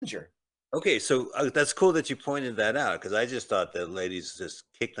danger. Okay, so that's cool that you pointed that out because I just thought that ladies just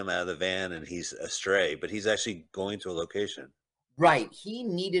kicked him out of the van and he's astray, but he's actually going to a location. Right. He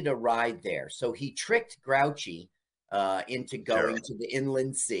needed a ride there. So he tricked Grouchy into going Cheryl. to the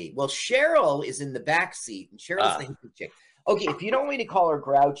inland sea. Well, Cheryl is in the back seat, and Cheryl's the Ah, hippie chick. Okay, if you don't want me to call her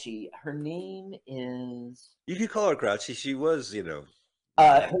Grouchy, her name is you could call her grouchy. She was, not.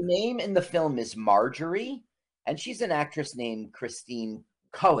 her name in the film is Marjorie, and she's an actress named Christine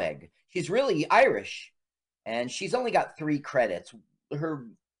Coeg. She's really Irish, and she's only got 3 credits. Her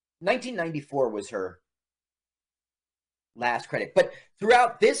 1994 was her last credit. But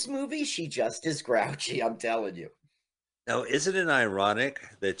throughout this movie, she just is grouchy, I'm telling you. Now, isn't it ironic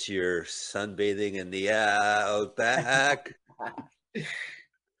that you're sunbathing in the outback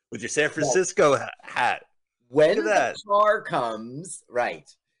with your San Well, Francisco hat? Look at when the that. car comes, right.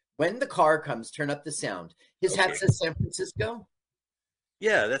 When the car comes, turn up the sound. His hat Okay. says San Francisco.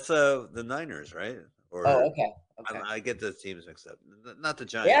 Yeah, that's the Niners, right? Oh, Or okay. Okay. I get the teams mixed up. Not the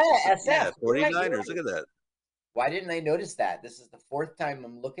Yeah, Giants. Yeah, SF. You're right. 49ers. Look at that. Why didn't I notice that? This is the 4th time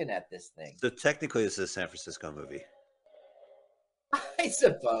I'm looking at this thing. So technically, it's a San Francisco movie. I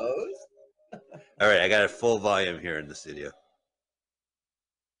suppose. All right, I got a full volume here in the studio.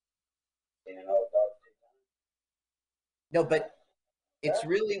 No, but it's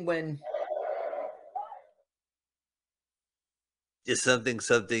really when Just something.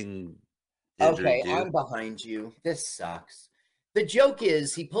 okay, Do. I'm behind you. This sucks. The joke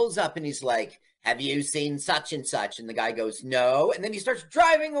is he pulls up and he's like, "Have you seen such and such?" And the guy goes, "No." And then he starts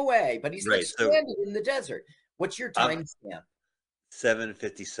driving away, but he's like Right. So stranded in the desert. What's your I'm timestamp?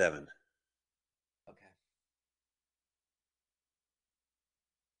 7:57. Okay.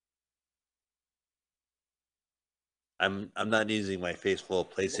 I'm not using my faithful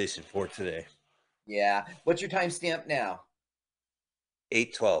PlayStation 4 today. Yeah. What's your timestamp now?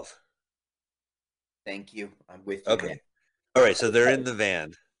 8:12. Thank you. I'm with you now. Okay. All right. So they're in the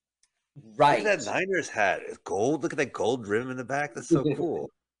van. Look Right. at that Niners hat. It's gold. Look at that gold rim in the back. That's so cool.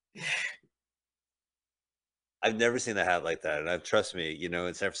 I've never seen a hat like that. And trust me, in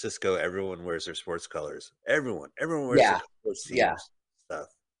San Francisco, everyone wears their sports colors. Everyone wears their Yeah. sports Yeah. teams stuff.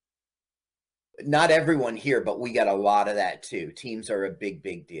 Not everyone here, but we got a lot of that too. Teams are a big,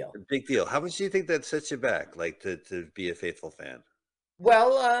 big deal. A big deal. How much do you think that sets you back, like to be a faithful fan?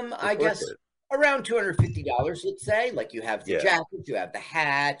 Well, I It's worth guess it. around $250, let's say. Like you have the Yeah. jacket, you have the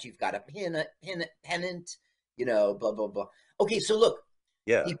hat, you've got a pennant, blah blah blah. Okay, so look,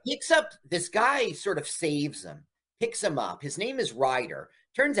 Yeah. he picks up this guy, sort of saves him, picks him up. His name is Ryder.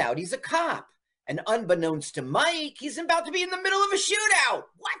 Turns out he's a cop. And unbeknownst to Mike, he's about to be in the middle of a shootout.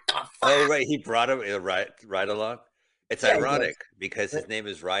 What the fuck? Oh, right. He brought him right along. It's Yeah, he ironic does. because his name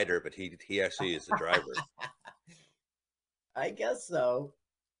is Ryder, but he actually is the driver. I guess so.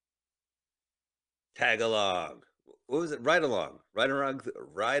 Tag along. What was it? Ride along. Ride along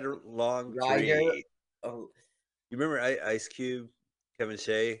Ryder. 3. Oh, You remember Ice Cube, Kevin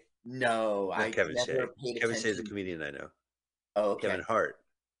Shea? no, Not I Kevin Shea. never paid Kevin Shea is a attention. comedian I know. Oh, okay. Kevin Hart.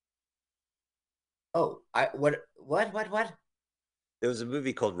 Oh, what? There was a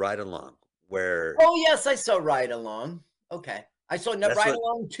movie called Ride Along where Oh, yes, I saw Ride Along. Okay. I saw that's Ride what.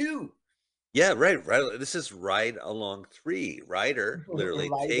 Along 2. Yeah, right. This is Ride Along 3. Ryder literally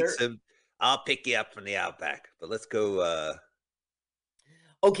takes Ryder. him. I'll pick you up from the outback, but let's go.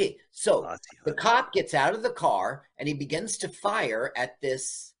 Okay, so Lassie the hunting. cop gets out of the car and he begins to fire at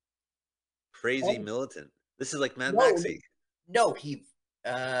this. Crazy Oh, militant. This is like Mad no, Maxi. no,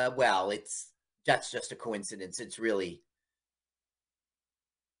 well, that's just a coincidence. It's really,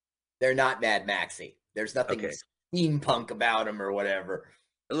 they're not Mad Maxi. There's nothing Okay, steampunk about them or whatever.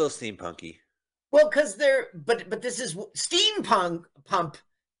 a little steampunky. Well, because but this is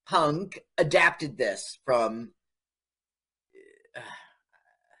punk adapted this from.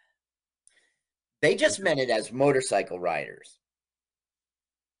 They just meant it as motorcycle riders.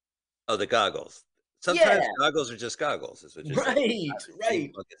 Oh, the goggles. Sometimes Yeah, goggles are just goggles. Is what you're saying. right,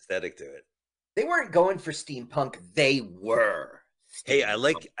 right. Steampunk aesthetic to it. They weren't going for steampunk. They were Hey,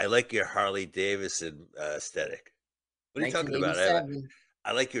 steampunk. I like your Harley Davidson aesthetic. What are you talking about? 1987.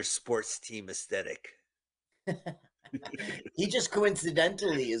 I like your sports team aesthetic. He just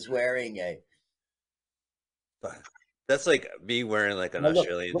coincidentally is wearing a. That's like me wearing like an Now look,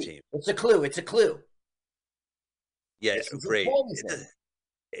 Australian wait, team. it's a clue. It's a clue. Yeah, This is a great. poison.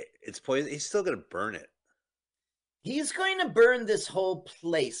 It's poison. He's still gonna burn it. He's going to burn this whole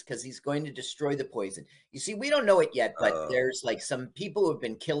place because he's going to destroy the poison. You see, we don't know it yet, but there's like some people who have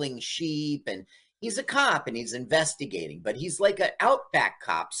been killing sheep, and he's a cop and he's investigating, but he's like an outback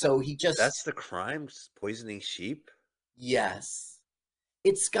cop. So he just. That's the crime, poisoning sheep. Yes.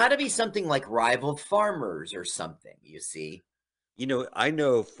 It's got to be something like Rival Farmers or something, you see. You know, I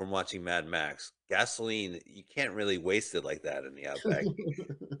know from watching Mad Max, gasoline, you can't really waste it like that in the outback.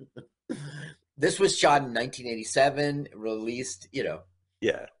 This was shot in 1987, released,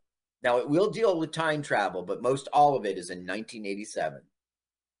 Yeah. Now it will deal with time travel, but most all of it is in 1987.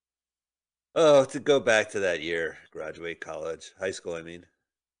 Oh, to go back to that year, graduate college, high school, I mean.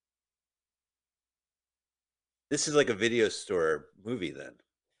 This is like a video store movie then.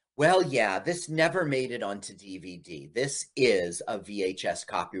 Well, yeah, this never made it onto DVD. This is a VHS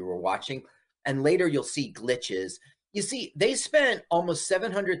copy we're watching, and later you'll see glitches. You see, they spent almost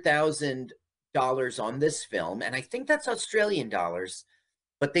 $700,000 on this film, and I think that's Australian dollars,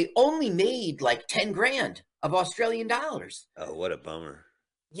 but they only made like 10 grand of Australian dollars. Oh, what a bummer.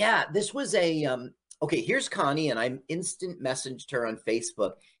 Yeah, this was a okay, here's Connie, and I instant messaged her on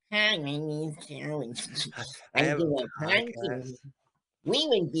Facebook. Hi, my name's Carolyn. I I'm have a doing a podcast. podcast. We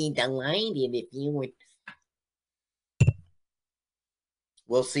would be delighted if you would.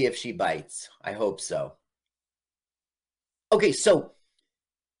 We'll see if she bites. I hope so. Okay, so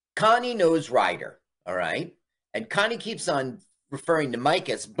Connie knows Ryder, all right? And Connie keeps on referring to Mike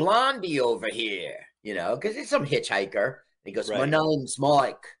as Blondie over here, because he's some hitchhiker. And he goes, My Right. name's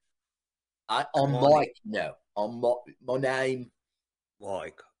Mike. On Connie. Mike, no. My name,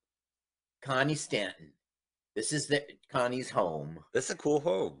 Like, Connie Stanton. This is Connie's home. that's a cool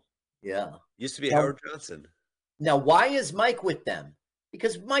home. Yeah. Used to be Now, Howard Johnson. now, why is Mike with them?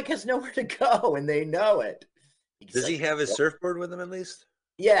 Because Mike has nowhere to go, and they know it. Does he have his surfboard with him at least?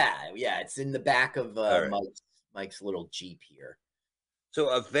 Yeah, it's in the back of All right. Mike's little Jeep here.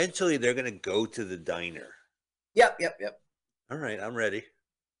 So eventually they're going to go to the diner. Yep. All right, I'm ready.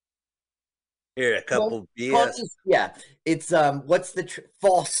 Here, a couple BS. Yeah, it's what's the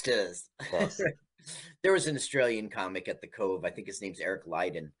Foster's. Foster. There was an Australian comic at the Cove. I think his name's Eric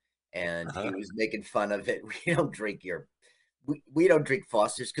Lydon, and he was making fun of it. We don't drink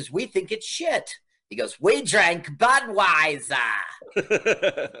Foster's because we think it's shit. He goes, we drank Budweiser.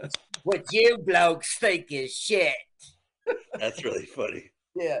 What you blokes think is shit. That's really funny.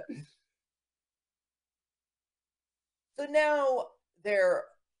 Yeah. So now we're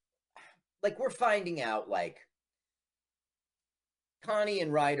finding out Connie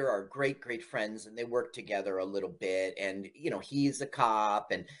and Ryder are great, great friends, and they work together a little bit. And, he's a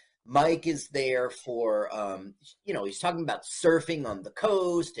cop, and Mike is there for, he's talking about surfing on the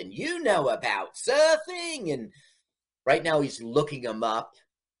coast, and you know about surfing. And right now he's looking him up.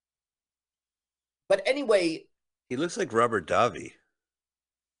 But anyway. He looks like Robert Davi.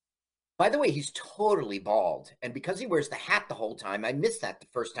 By the way, he's totally bald. And because he wears the hat the whole time, I missed that the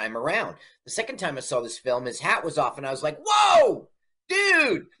first time around. The second time I saw this film, his hat was off, and I was like, whoa!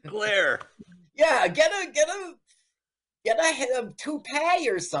 Dude, Glare. Yeah, get a toupee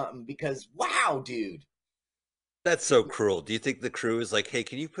or something because wow, dude. That's so cruel. Do you think the crew is like, hey,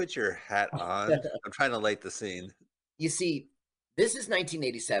 can you put your hat on? I'm trying to light the scene. You see, this is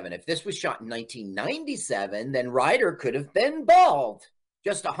 1987. If this was shot in 1997, then Ryder could have been bald,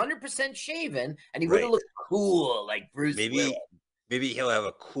 just 100% shaven, and he would have looked cool like Bruce Willis. Maybe he'll have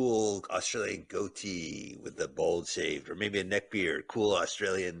a cool Australian goatee with the bald shaved, or maybe a neck beard, cool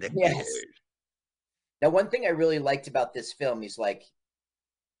Australian neck beard. Now, one thing I really liked about this film is Mike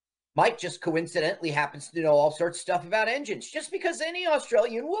just coincidentally happens to know all sorts of stuff about engines, just because any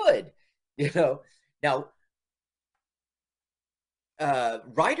Australian would, Now,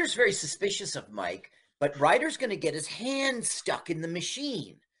 Ryder's very suspicious of Mike, but Ryder's going to get his hand stuck in the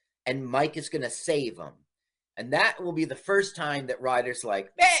machine, and Mike is going to save him. And that will be the first time that Ryder's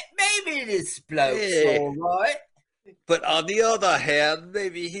like, maybe this bloke's all right. But on the other hand,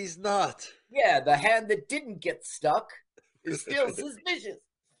 maybe he's not. Yeah, the hand that didn't get stuck is still suspicious.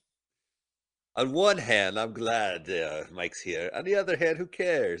 On one hand, I'm glad Mike's here. On the other hand, who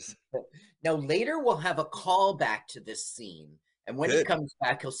cares? Now, later we'll have a callback to this scene. And when he comes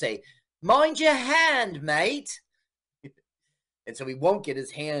back, he'll say, mind your hand, mate. And so he won't get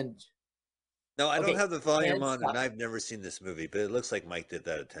his hand. No, I don't have the volume on, and I've never seen this movie, but it looks like Mike did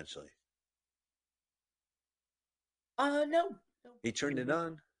that intentionally. No. He turned it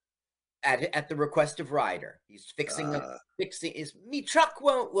on? At the request of Ryder. He's fixing me truck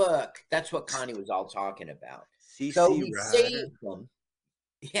won't work. That's what Connie was all talking about. So he saved them.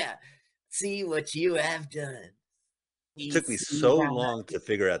 Yeah. See what you have done. It took me so long to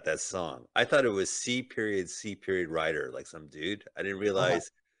figure out that song. I thought it was C period Ryder, like some dude. I didn't realize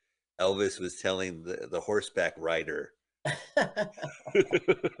Elvis was telling the horseback rider.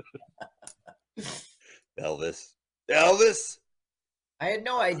 Elvis. I had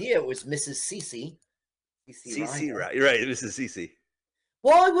no idea it was Mrs. Cece. Cece, right? Right, Mrs. Cece.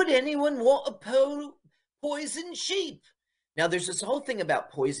 Why would anyone want to poison sheep? Now, there's this whole thing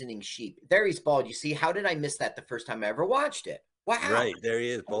about poisoning sheep. There he's bald. You see, how did I miss that the first time I ever watched it? Wow. Right, there he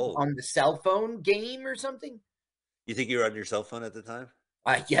is, bald. On the cell phone game or something? You think you were on your cell phone at the time?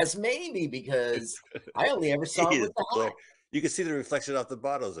 I guess maybe, because I only ever saw He it is with the black. hat. You can see the reflection off the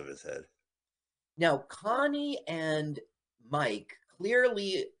bottles of his head. Now, Connie and Mike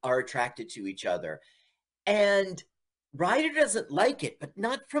clearly are attracted to each other. And Ryder doesn't like it, but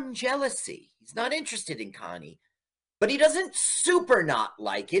not from jealousy. He's not interested in Connie. But he doesn't super not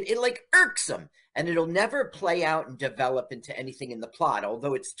like it. It like irks him. And it'll never play out and develop into anything in the plot,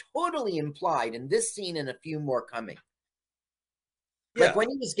 although it's totally implied in this scene and a few more coming. Yeah. Like when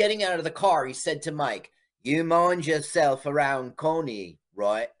he was getting out of the car, he said to Mike, "You mind yourself around Connie,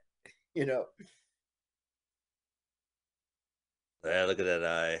 right?" You know. Yeah, look at that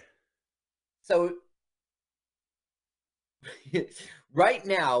eye. So right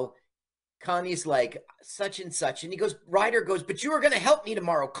now, Connie's like, such and such. And he goes, Ryder goes, "But you were going to help me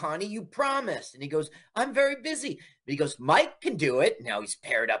tomorrow, Connie. You promised." And he goes, "I'm very busy." But he goes, "Mike can do it." Now he's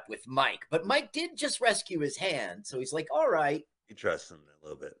paired up with Mike. But Mike did just rescue his hand. So he's like, all right. You trust him a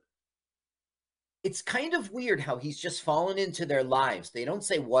little bit. It's kind of weird how he's just fallen into their lives. They don't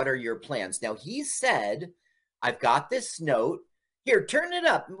say, "What are your plans?" Now he said, "I've got this note. Here, turn it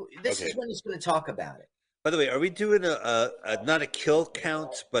up." This is when he's going to talk about it. By the way, are we doing a not a kill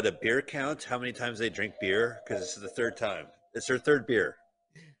count, but a beer count? How many times they drink beer? Because this is the third time. It's her third beer.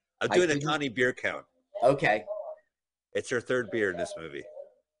 I'm doing a Connie beer count. Okay. It's her third beer in this movie.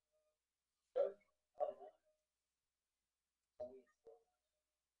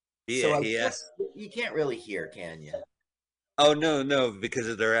 Yeah, so you can't really hear, can you? Oh, no, because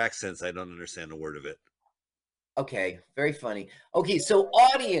of their accents, I don't understand a word of it. Okay, very funny. Okay, so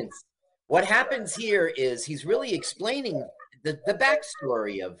audience, what happens here is he's really explaining the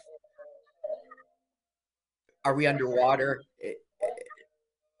backstory of Are We Underwater?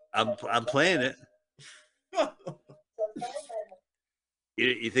 I'm playing it.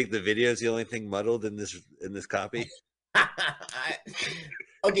 You think the video is the only thing muddled in this copy?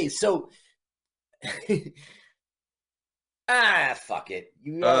 Okay, so fuck it.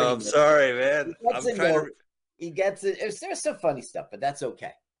 I'm sorry, man. I'm trying to. He gets it. There's some funny stuff, but that's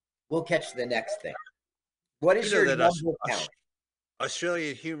okay. We'll catch the next thing. What is your number count?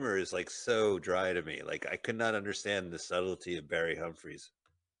 Australian humor is like so dry to me. Like I could not understand the subtlety of Barry Humphries.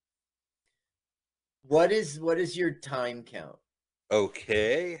 What is your time count?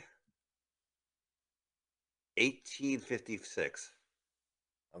 Okay. 1856.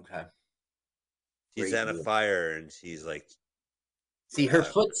 Okay. She's at a fire and she's like, see, her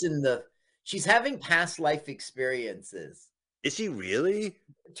foot's in the. She's having past life experiences. Is she really?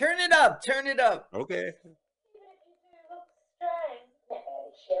 Turn it up. Turn it up. Okay.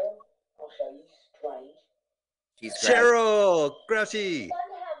 I'll show you strange. She's Cheryl, Grouchy. I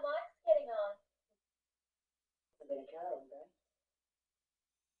wonder how Mike's getting on. A bit of Carol,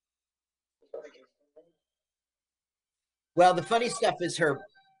 well, the funny stuff is her,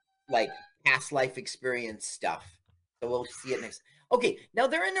 like, past life experience stuff. So we'll see it next. Okay, now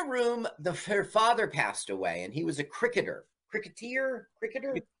they're in a room. Her father passed away, and he was a cricketer. Cricketer?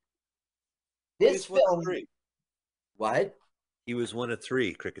 This film. What? He was one of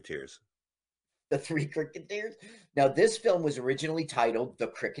 3 cricketers. The 3 cricketers? Now, this film was originally titled The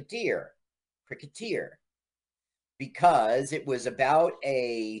Cricketer, because it was about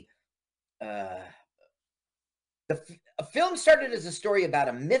a film started as a story about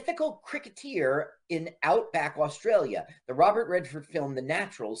a mythical cricketer in outback Australia. The Robert Redford film The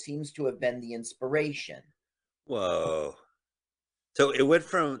Natural seems to have been the inspiration. Whoa. So it went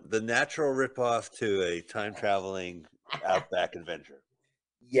from The Natural ripoff to a time-traveling outback adventure.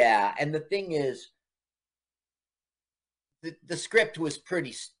 Yeah, and the thing is, the script was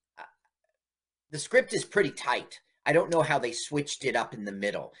pretty. The script is pretty tight. I don't know how they switched it up in the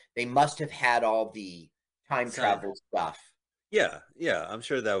middle. They must have had all the time travel stuff. Yeah, I'm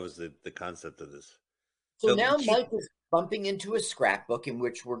sure that was the concept of this. So now Mike is bumping into a scrapbook in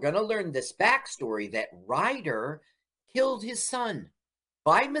which we're going to learn this backstory that Ryder killed his son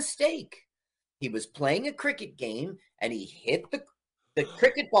by mistake. He was playing a cricket game and he hit the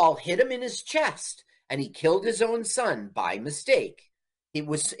cricket ball hit him in his chest and he killed his own son by mistake. It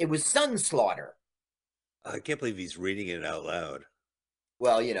was son slaughter. I can't believe he's reading it out loud.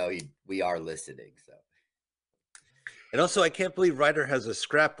 Well, we are listening, so. And also, I can't believe Ryder has a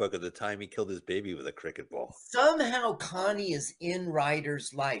scrapbook of the time he killed his baby with a cricket ball. Somehow Connie is in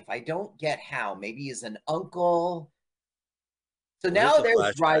Ryder's life. I don't get how. Maybe he's an uncle. So now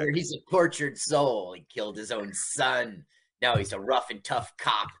there's Ryder. He's a tortured soul. He killed his own son. No, he's a rough and tough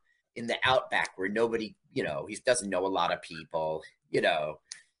cop in the outback where nobody, he doesn't know a lot of people,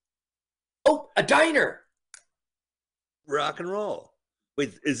 Oh, a diner. Rock and roll.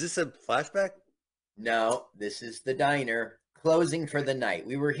 Wait, is this a flashback? No, this is the diner closing for the night.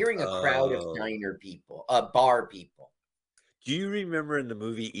 We were hearing a crowd of diner people, bar people. Do you remember in the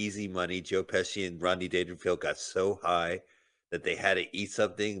movie Easy Money, Joe Pesci and Rodney Dangerfield got so high that they had to eat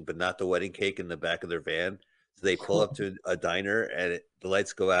something, but not the wedding cake in the back of their van? So they pull up to a diner and the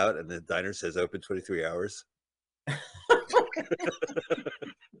lights go out and the diner says open 23 hours.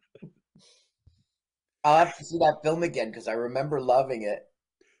 I'll have to see that film again because I remember loving it.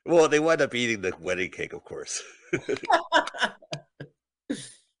 Well, they wind up eating the wedding cake, of course.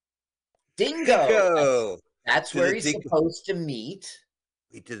 Dingo. That's where he's supposed to meet.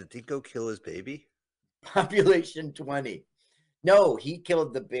 Wait, did the dingo kill his baby? Population 20. No, he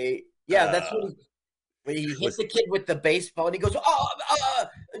killed the baby. Yeah, that's what he hit the kid with the baseball and he goes,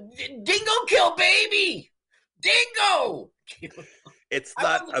 dingo kill baby. Dingo. It's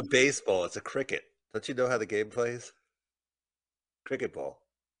not a baseball, it's a cricket. Don't you know how the game plays? Cricket ball.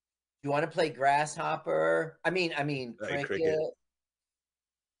 You want to play grasshopper? I mean, cricket.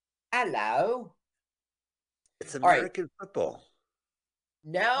 Hello. It's American football.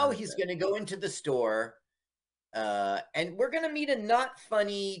 Now he's going to go into the store, and we're going to meet a not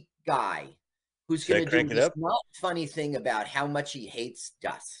funny guy who's going to do this not funny thing about how much he hates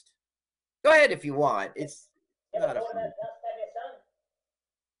dust. Go ahead if you want. It's not a funny.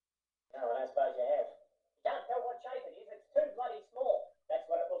 No, I don't suppose you have. You can't tell what shape it is. It's too bloody small. That's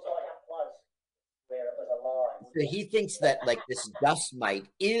what it looks like up close, where it was a line. So he thinks that like this dust mite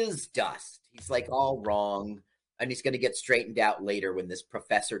is dust. He's like all wrong, and he's going to get straightened out later when this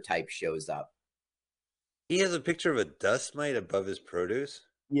professor type shows up. He has a picture of a dust mite above his produce?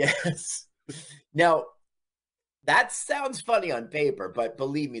 Yes. Now, that sounds funny on paper, but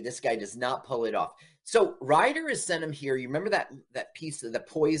believe me, this guy does not pull it off. So Ryder has sent him here. You remember that piece of the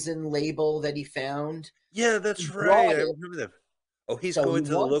poison label that he found? Yeah, that's right. I remember that. Oh, he's going to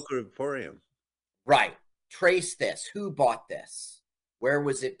the local emporium. Right. Trace this. Who bought this? Where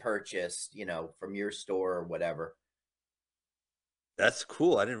was it purchased? From your store or whatever. That's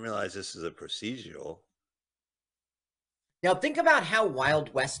cool. I didn't realize this is a procedural. Now, think about how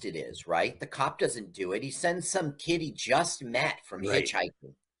Wild West it is, right? The cop doesn't do it. He sends some kid he just met from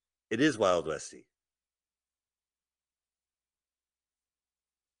hitchhiking. It is Wild Westy.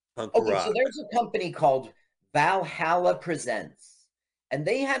 Okay, so there's a company called Valhalla Presents, and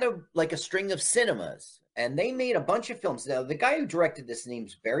they had a string of cinemas, and they made a bunch of films. Now, the guy who directed this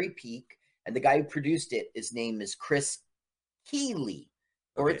name's Barry Peake, and the guy who produced it, his name is Chris Keeley,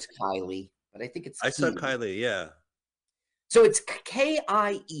 or it's Kylie, but I think it's I saw Kylie, yeah. So it's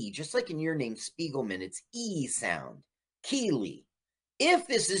K-I-E, just like in your name, Spiegelman. It's E sound, Keeley. If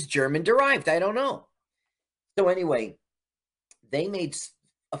this is German derived, I don't know. So anyway, they made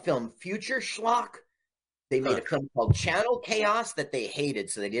a film, Future Schlock. They made a film called Channel Chaos that they hated,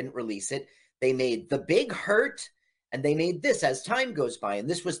 so they didn't release it. They made The Big Hurt, and they made this as time goes by, and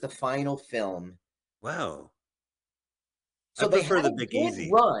this was the final film. Wow. So they had a good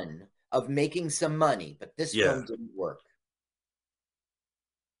run of making some money, but this film didn't work.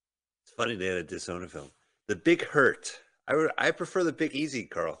 It's funny they had a disown a film. The Big Hurt. I prefer The Big Easy,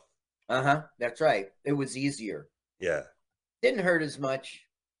 Carl. That's right. It was easier. Yeah. Didn't hurt as much.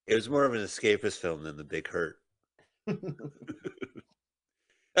 It was more of an escapist film than The Big Hurt.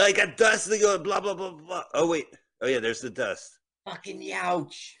 I got dust. They go blah blah blah blah. Oh wait. Oh yeah. There's the dust. Fucking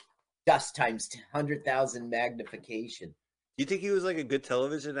youch. Dust times 100,000 magnification. Do you think he was like a good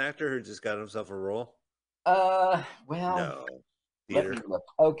television actor who just got himself a role? Well, no. Let me look.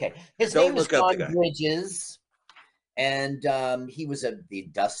 Okay, his name is John Bridges, and he was the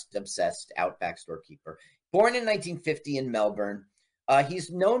dust-obsessed Outback storekeeper. Born in 1950 in Melbourne. He's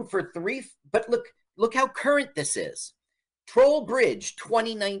known for but look how current this is. Troll Bridge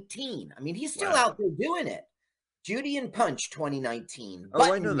 2019. I mean, he's still out there doing it. Judy and Punch 2019.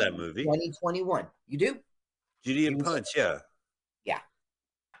 Oh, I know that movie. 2021. You do? Judy and Punch, yeah. Yeah.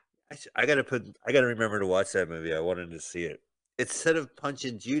 I gotta remember to watch that movie. I wanted to see it. Instead of Punch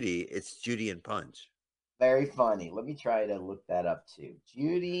and Judy, it's Judy and Punch. Very funny. Let me try to look that up too.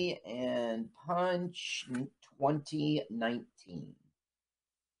 Judy and Punch 2019.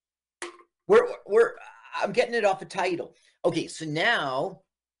 I'm getting it off a title. Okay, so now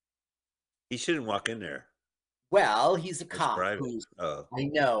he shouldn't walk in there. Well, he's a cop. I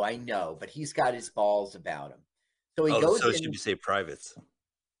know, but he's got his balls about him. So he goes. So should we say privates?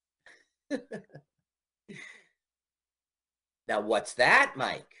 Now, what's that,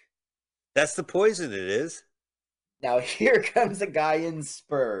 Mike? That's the poison. It is. Now here comes a guy in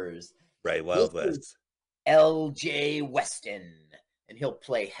spurs. Right, This Wild is West. L.J. Weston, and he'll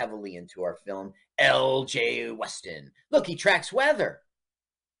play heavily into our film. L.J. Weston. Look, he tracks weather.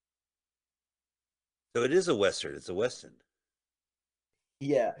 So it is a Western. It's a Western.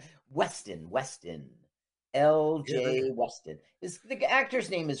 Yeah, Weston. Yeah, L.J. Weston. The actor's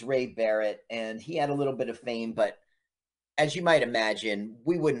name is Ray Barrett, and he had a little bit of fame, but as you might imagine,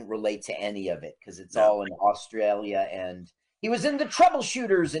 we wouldn't relate to any of it because it's no. all in Australia, and he was in the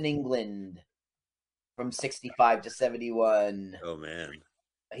Troubleshooters in England from 65 to 71. Oh man.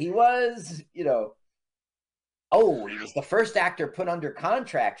 He was, he was the first actor put under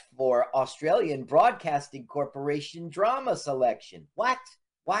contract for Australian Broadcasting Corporation drama selection. What?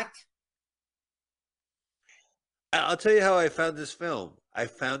 I'll tell you how I found this film. I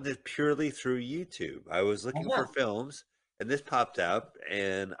found it purely through YouTube. I was looking for films, and this popped up,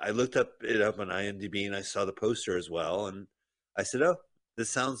 and I looked it up on IMDb, and I saw the poster as well, and I said, "Oh, this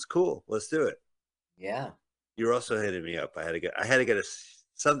sounds cool. Let's do it." Yeah. You're also hitting me up. I had to get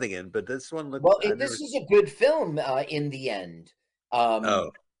something in, but this one looked. Well, this is a good film in the end.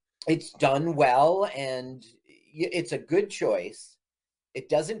 It's done well, and it's a good choice. It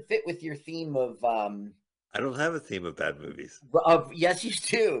doesn't fit with your theme of. I don't have a theme of bad movies. Yes, you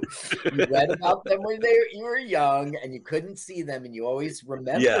do. You read about them when you were young, and you couldn't see them, and you always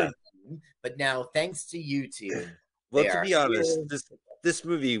remembered them. But now, thanks to YouTube, well, to be honest, this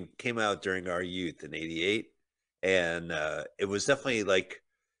movie came out during our youth in '88, and it was definitely like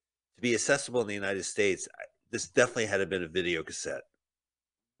to be accessible in the United States. This definitely had to been a video cassette.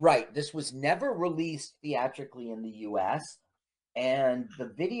 Right. This was never released theatrically in the U.S., and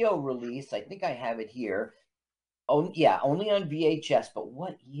the video release, I think I have it here. Oh, yeah, only on VHS. But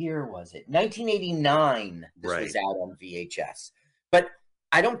what year was it? 1989. This was out on VHS. But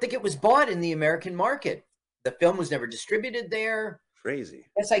I don't think it was bought in the American market. The film was never distributed there. Crazy.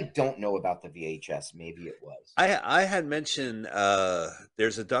 I guess I don't know about the VHS. Maybe it was. I had mentioned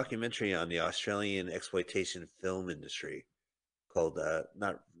there's a documentary on the Australian exploitation film industry called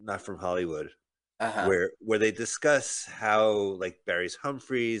Not From Hollywood, where they discuss how like Barry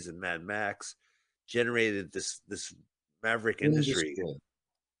Humphries and Mad Max generated this maverick industry.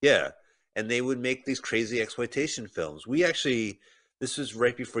 Yeah, and they would make these crazy exploitation films. This was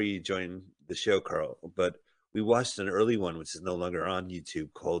right before you joined the show, Carl, but we watched an early one which is no longer on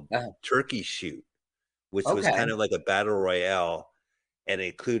YouTube called Turkey Shoot, which was kind of like a battle royale, and it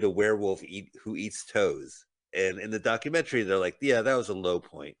included a werewolf who eats toes. And in the documentary, they're like, "Yeah, that was a low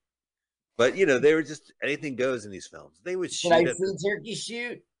point," but they were just anything goes in these films. They would shoot. Should I see Turkey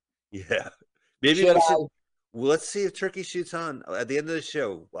Shoot? Yeah, maybe we should. Well, let's see if Turkey Shoot's on at the end of the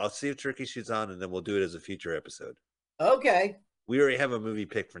show. I'll see if Turkey Shoot's on, and then we'll do it as a future episode. Okay. We already have a movie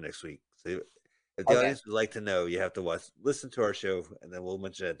pick for next week. So if the audience would like to know, you have to listen to our show, and then we'll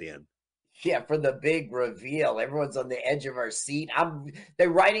mention it at the end. Yeah, for the big reveal. Everyone's on the edge of our seat. They're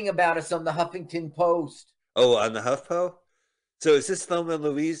writing about us on the Huffington Post. Oh, on the HuffPo? So is this Thelma and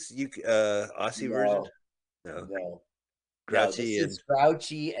Louise Aussie version? No. Grouchy this is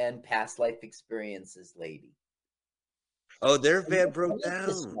Grouchy and Past Life Experiences lady. Oh, their van broke down.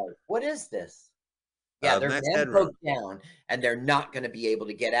 What is this? Yeah, their van broke down, and they're not going to be able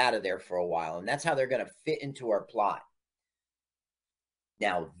to get out of there for a while, and that's how they're going to fit into our plot.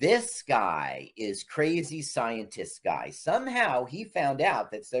 Now, this guy is crazy scientist guy. Somehow he found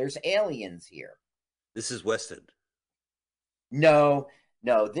out that there's aliens here. This is Weston. No,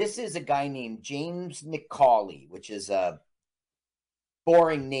 this is a guy named James McCauley, which is a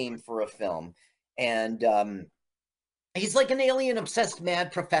boring name for a film. And he's like an alien-obsessed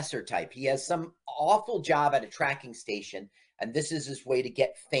mad professor type. He has some awful job at a tracking station, and this is his way to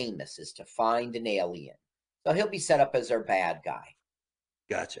get famous, is to find an alien. So he'll be set up as our bad guy.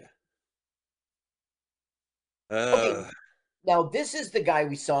 Gotcha. Okay. Now, this is the guy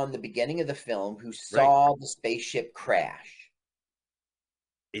we saw in the beginning of the film who saw the spaceship crash.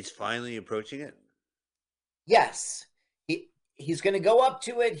 He's finally approaching it? Yes. He's going to go up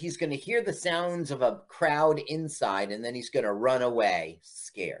to it. He's going to hear the sounds of a crowd inside, and then he's going to run away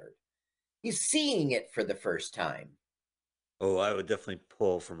scared. He's seeing it for the first time. Oh, I would definitely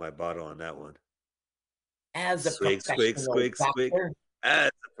pull from my bottle on that one. As a professional doctor. As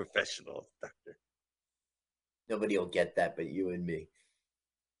a professional doctor. Nobody will get that but you and me.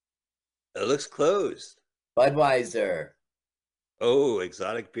 It looks closed. Budweiser. Oh,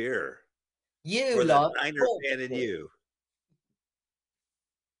 exotic beer. You love Niner fan in you.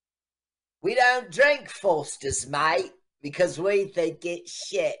 We don't drink Foster's, mate, because we think it's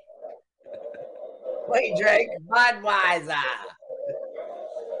shit. We drink Budweiser.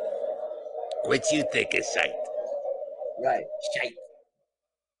 What you think is shite? Right. Shite.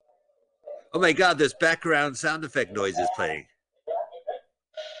 Oh my God, this background sound effect noise is playing.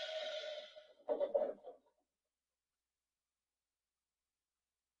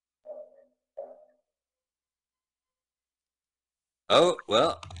 Oh,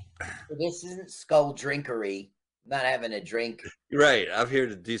 well, This isn't skull drinkery. I'm not having a drink. you're right. I'm here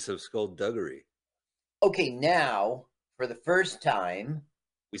to do some skullduggery. Okay, now for the first time,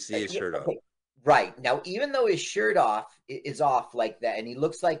 We see his shirt off. okay, right now, even though his shirt is off like that, and he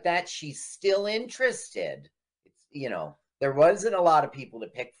looks like that, she's still interested. It's there wasn't a lot of people to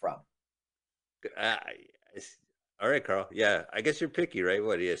pick from. Uh, all right, Carl. Yeah, I guess you're picky, right?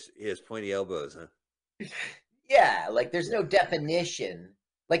 What, he has pointy elbows, huh? Yeah, like there's no definition,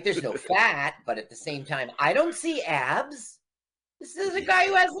 like there's no fat, but at the same time, I don't see abs. This is a guy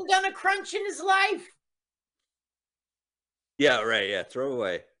who hasn't done a crunch in his life. Yeah, right. Yeah, throw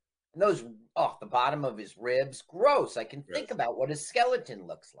away. And those off the bottom of his ribs, gross. I can think Gross. about what his skeleton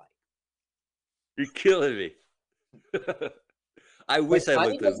looks like. You're killing me. I wish I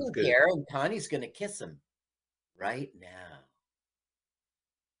Connie looked as doesn't good. care, and Connie's gonna kiss him right now.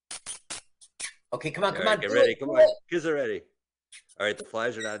 Okay, come on, come All right, on, get do ready. it, Come do on, it. kiss already. All right, the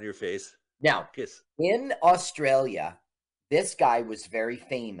flies are not in your face. Now, Kiss. in Australia, this guy was very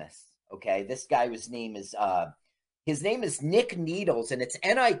famous. Okay, this guy his name is Nick Needles, and it's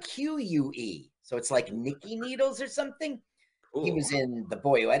Nique. So it's like Nicky Needles or something. Cool. He was in The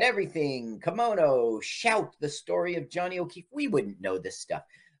Boy Who Had Everything, Kimono, Shout, The Story of Johnny O'Keefe. We wouldn't know this stuff,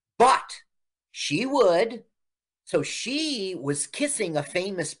 but she would. So she was kissing a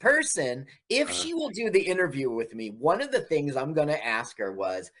famous person. If she will do the interview with me, one of the things I'm going to ask her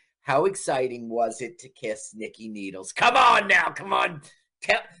was, how exciting was it to kiss Nicky Needles? Come on now, come on.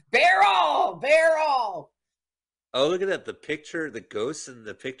 Bear all. Oh, look at that. The picture, the ghosts in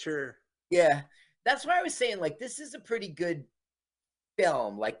the picture. Yeah, that's why I was saying, like, this is a pretty good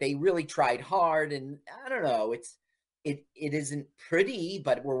film. Like, they really tried hard, and I don't know, it isn't pretty,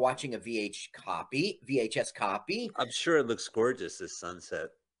 but we're watching a VHS copy. I'm sure it looks gorgeous, this sunset.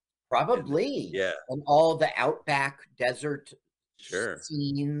 Probably. Yeah. And all the outback desert Sure.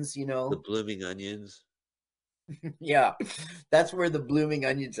 scenes, The blooming onions. Yeah, that's where the blooming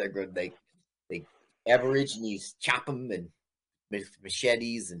onions are grown. They Aborigines chop them and with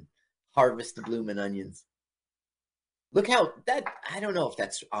machetes and harvest the blooming onions. Look how that, I don't know if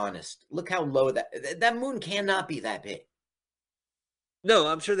that's honest. Look how low that moon cannot be that big. No,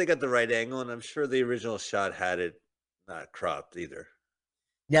 I'm sure they got the right angle, and I'm sure the original shot had it not cropped either.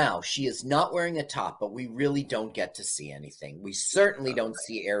 Now, she is not wearing a top, but we really don't get to see anything. We certainly don't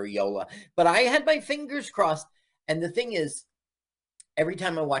see areola. But I had my fingers crossed. And the thing is, every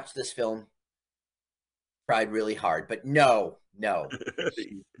time I watch this film, tried really hard. But no,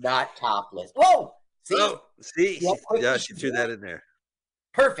 she's not topless. Whoa! See? Oh, see? Yeah, She threw that in there.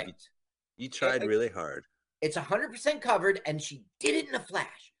 Perfect. You tried really hard. It's 100% covered, and she did it in a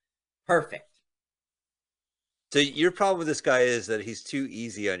flash. Perfect. So your problem with this guy is that he's too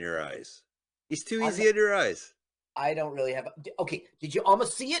easy on your eyes. He's too easy on your eyes. I don't really have. Okay, did you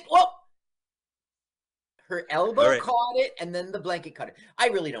almost see it? Whoa! Her elbow caught it, and then the blanket caught it. I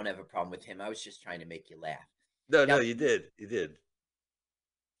really don't have a problem with him. I was just trying to make you laugh. No, you did. You did.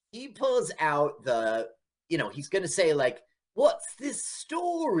 He pulls out he's going to say, like, what's this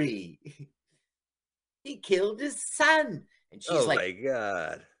story? He killed his son. And she's like, oh my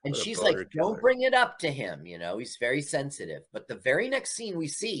God. And she's like, don't bring it up to him. He's very sensitive. But the very next scene we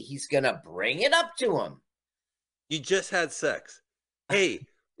see, he's going to bring it up to him. You just had sex. Hey,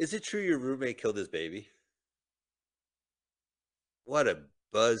 is it true your roommate killed his baby? What a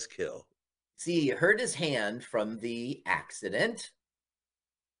buzzkill. See, he hurt his hand from the accident.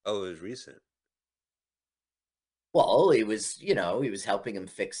 Oh, it was recent. Well, he was helping him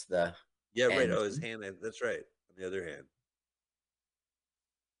fix the Yeah, right. Oh, his hand. That's right. On the other hand.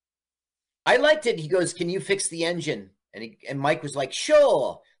 I liked it. He goes, can you fix the engine? And Mike was like,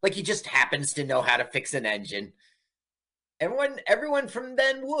 sure. Like he just happens to know how to fix an engine. Everyone from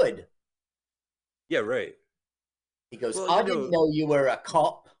then would. Yeah, right. He goes, I didn't know you were a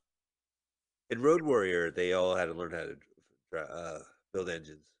cop. In Road Warrior, they all had to learn how to build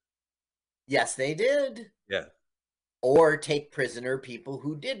engines. Yes, they did. Yeah. Or take prisoner people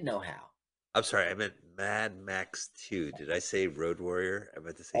who did know how. I'm sorry, I meant Mad Max 2. Did I say Road Warrior? I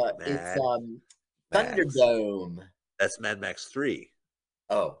meant to say Mad Thunderdome. That's Mad Max 3.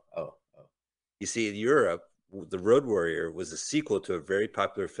 Oh. You see, in Europe, the Road Warrior was a sequel to a very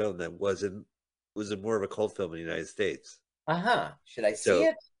popular film that was more of a cult film in the United States. Should I see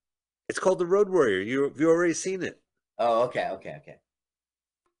it? It's called The Road Warrior. You've already seen it. Oh, okay.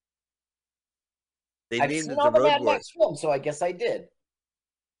 They I've named seen it all the the Road Mad Warrior. Max films, so I guess I did.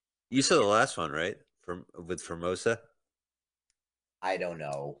 You saw the last one, right? With Formosa. I don't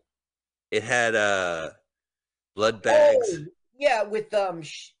know. It had blood Oh, bags. yeah, with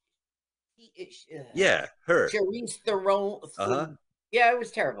Yeah, her. Charlize Theron. Uh-huh. Yeah, it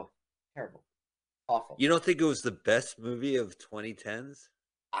was terrible, terrible, awful. You don't think it was the best movie of 2010s?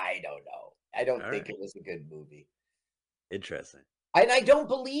 I don't know. I don't All think right. it was a good movie, Interesting. and I don't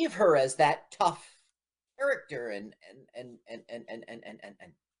believe her as that tough character. And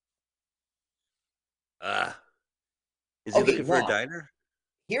Ah. Is he okay, looking for a now diner?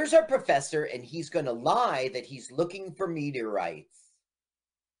 here's our professor, and he's going to lie that he's looking for meteorites.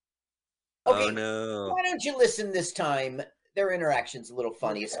 Oh Okay, no. why don't you listen this time? Their interaction's a little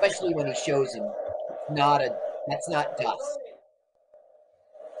funny, especially when he shows him not a that's not dust.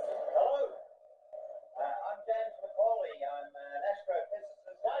 Hello. I'm James McCauley. I'm an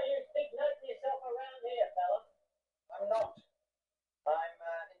astrophysicist. No, you speak note to yourself around here, fella. I'm not. I'm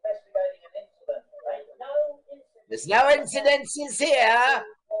investigating an incident. There's no incident. There's no incidences here.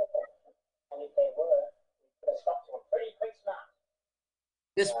 And if there were, we could have stopped to a pretty quick snap.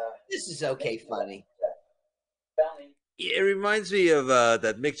 This is okay funny. It reminds me of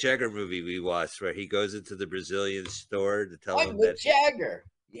that Mick Jagger movie we watched where he goes into the Brazilian store to tell I'm him Mick that Jagger.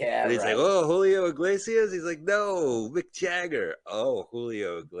 Yeah, and he's right. like, "Oh, Julio Iglesias." He's like, "No, Mick Jagger." Oh,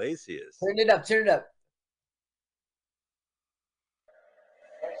 Julio Iglesias. Turn it up, turn it up.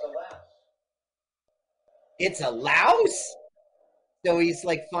 It's a louse? So he's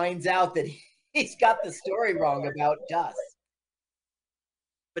like finds out that he's got the story wrong about dust.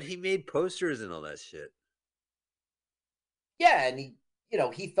 But he made posters and all that shit. Yeah, and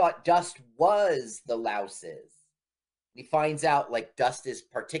he thought dust was the louses. He finds out like dust is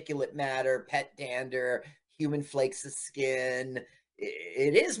particulate matter, pet dander, human flakes of skin.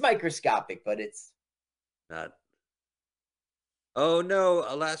 It is microscopic, but it's Not. Oh no!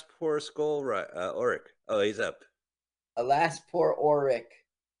 Alas, poor skull. Oric. Oh, he's up. alas, poor Auric.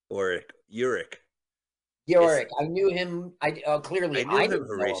 Oric. Uric. Yorick. I knew him. Clearly, I knew I him, didn't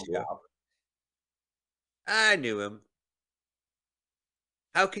know him Horatio. well. I knew him.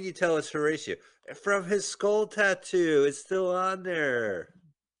 How can you tell it's Horatio? From his skull tattoo. It's still on there.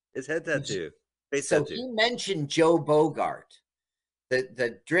 His head tattoo. Face So tattoo. he mentioned Joe Bogart,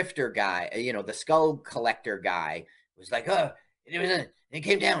 the drifter guy, the skull collector guy. Was like, oh, it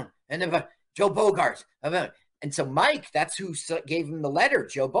came down, and then Joe Bogart. And so Mike, that's who gave him the letter.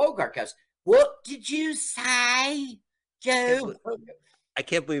 Joe Bogart goes, "What did you say, Joe?" I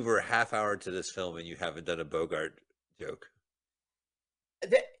can't believe we're a half hour to this film and you haven't done a Bogart joke.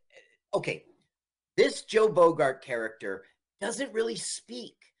 Okay, this Joe Bogart character doesn't really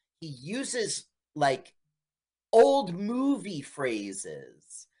speak. He uses like old movie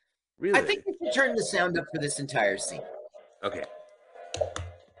phrases. Really? I think we should turn the sound up for this entire scene. Okay.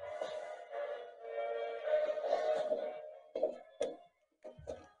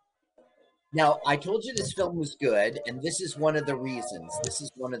 Now, I told you this film was good, and this is one of the reasons. This is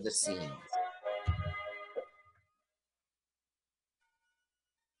one of the scenes.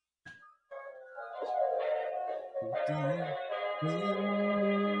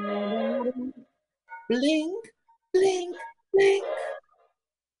 Blink, blink, blink.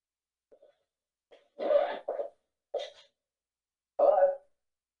 Hello?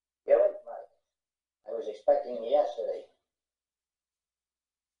 You're it, mate. I was expecting you yesterday.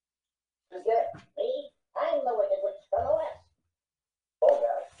 Who's that? Me? I'm the wicked witch from the west. Oh,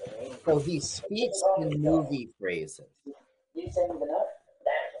 God. So he speaks in movie phrases. You send me the note?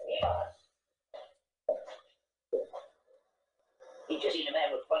 That's me, boss. He just seen a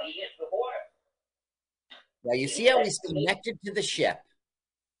man with funny ears before. Now, you see how he's connected to the ship.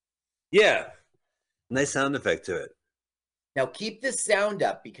 Yeah. Nice sound effect to it. Now, keep this sound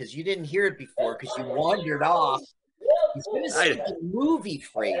up because you didn't hear it before because you wandered off. He's going to speak in movie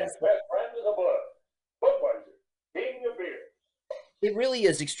phrases. It really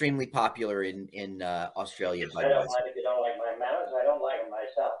is extremely popular in Australia. I don't mind if you don't like my manners. I don't like them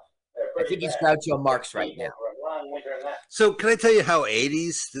myself. I think he's Groucho Marx right now. So can I tell you how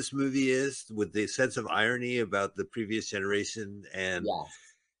 80s this movie is with the sense of irony about the previous generation and,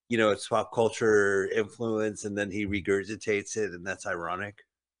 it's pop culture influence and then he regurgitates it and that's ironic?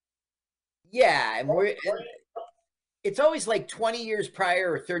 Yeah, and it's always like 20 years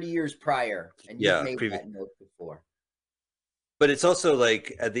prior or 30 years prior. And you've made that note before. But it's also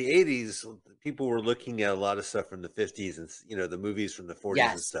like at the 80s, people were looking at a lot of stuff from the 50s and, the movies from the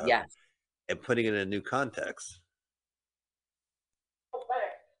 40s and stuff. And putting it in a new context.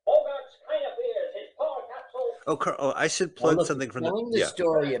 Oh, Carl, oh, I should Now plug look, something he's from the telling the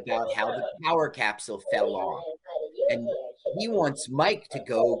story about how the power capsule fell off, and he wants Mike to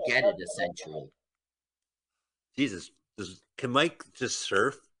go get it, essentially. Jesus, can Mike just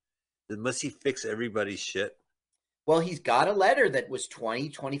surf? Must he fix everybody's shit? Well, he's got a letter that was 20,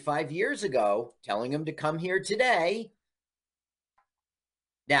 25 years ago telling him to come here today.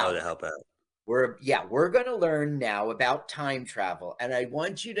 Now, to help out. We're going to learn now about time travel, and I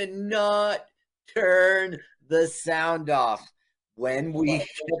want you to not turn the sound off when we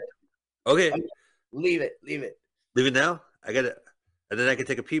Okay. Leave it. Leave it now? I got it. And then I can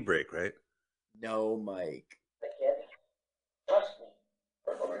take a pee break, right? No, Mike. Trust me.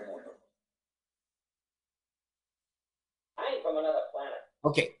 I'm from another planet.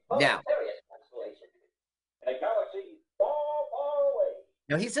 Okay, now. A galaxy far, far away.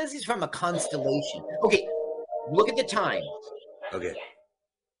 Now he says he's from a constellation. Okay, look at the time. Okay.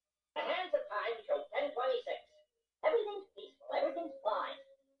 The hands of time show 10:26. Everything's peaceful. Everything's fine.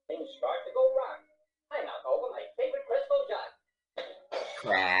 Things start to go wrong. I knock over my favorite crystal jug.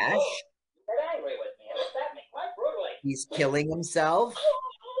 Crash. You're angry with me and stabbed me quite brutally. He's killing himself.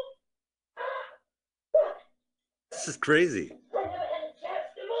 This is crazy. I never had a chance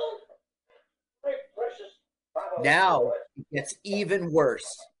to move. My precious father. Now it gets even worse.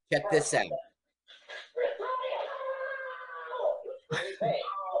 Check this out.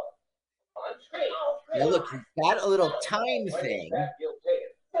 Now look, he's got a little time thing,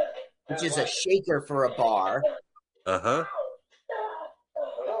 which is a shaker for a bar. Uh-huh.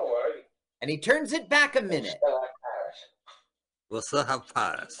 And he turns it back a minute. We'll still have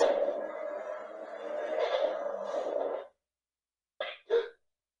Paris.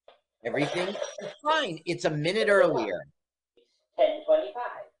 Everything is fine. It's a minute earlier.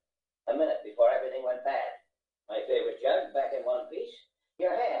 10:25. A minute before everything went bad. My favorite jug back in one piece.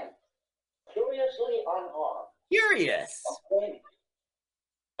 Your hand. Curiously unarmed. Curious.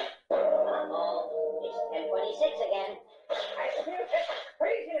 Uh-oh. It's 10:26 again. I feel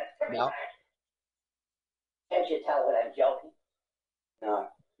craziness coming No. back. Can't you tell that I'm joking? No.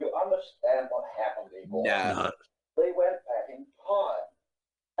 You understand what happened before? No. They went back in time.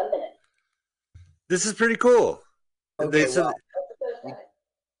 A minute. This is pretty cool. Okay, That's the first time.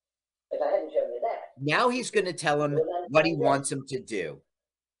 If I hadn't shown you that. now he's going to tell him what he wants him to do.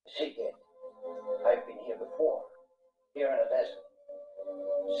 She did. I've been here before. Here in a desert.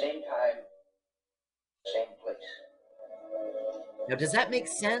 Same time, same place. Now, does that make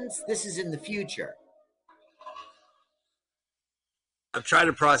sense? This is in the future. I'm trying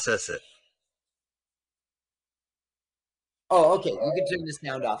to process it. Oh, okay. You can turn the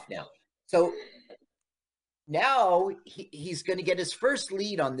sound off now. So now he's going to get his first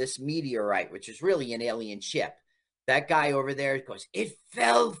lead on this meteorite, which is really an alien ship. That guy over there goes, "It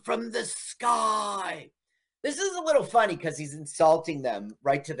fell from the sky." This is a little funny because he's insulting them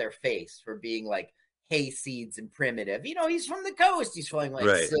right to their face for being like hayseeds and primitive. You know, he's from the coast. He's from like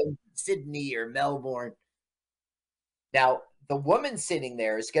Right. Sydney or Melbourne. Now, the woman sitting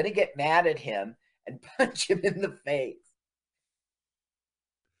there is going to get mad at him and punch him in the face.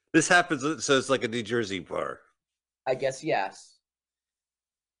 This happens, so it's like a New Jersey bar. I guess yes.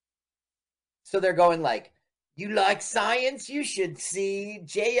 So they're going like, "You like science? You should see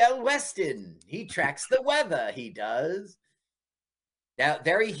J.L. Weston. He tracks the weather, he does." Now,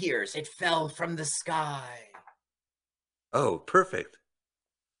 there he hears, "It fell from the sky." Oh, perfect.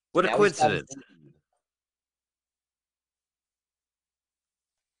 What a Now he's got coincidence.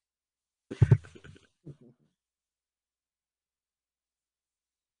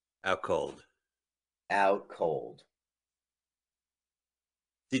 Out cold. Out cold.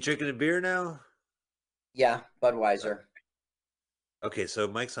 Is he drinking a beer now? Yeah, Budweiser. Okay, so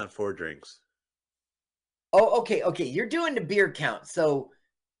Mike's on 4 drinks. Oh, okay. You're doing the beer count. So,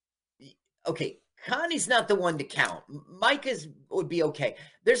 okay, Connie's not the one to count. Mike would be okay.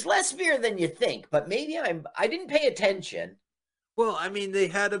 There's less beer than you think, but maybe I didn't pay attention. Well, I mean, they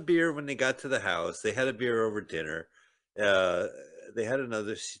had a beer when they got to the house. They had a beer over dinner. They had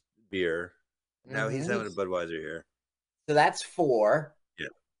another beer. Now he's having a Budweiser here. So that's 4. Yeah.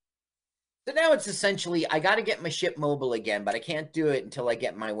 So now it's essentially, I got to get my ship mobile again, but I can't do it until I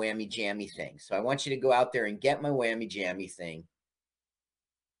get my whammy jammy thing. So I want you to go out there and get my whammy jammy thing.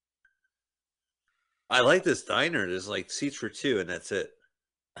 I like this diner. There's like seats for 2, and that's it.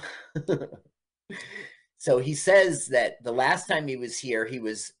 So he says that the last time he was here,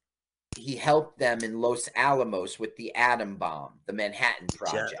 he helped them in Los Alamos with the atom bomb, the Manhattan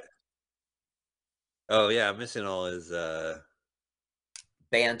Project. Oh yeah, I'm missing all his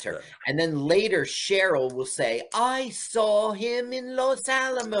banter. And then later Cheryl will say, "I saw him in Los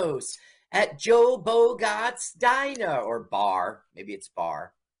Alamos." at Joe Bogart's diner or bar. Maybe it's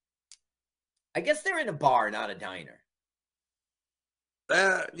bar. I guess they're in a bar, not a diner.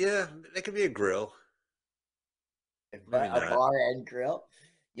 Yeah, that could be a grill. Maybe A not. bar and grill.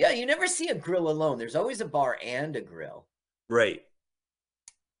 Yeah, you never see a grill alone. There's always a bar and a grill. Right.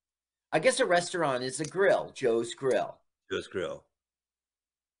 I guess a restaurant is a grill, Joe's Grill. Joe's Grill.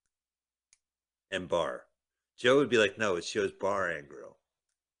 And bar. Joe would be like, no, it's Joe's Bar and Grill.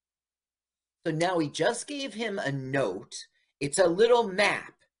 So now he just gave him a note. It's a little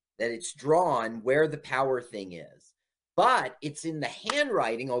map that it's drawn where the power thing is. But it's in the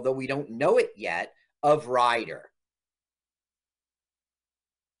handwriting, although we don't know it yet, of Ryder.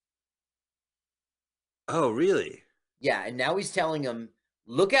 Oh, really? Yeah, and now he's telling him,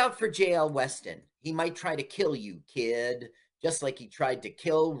 look out for J.L. Weston. He might try to kill you, kid, just like he tried to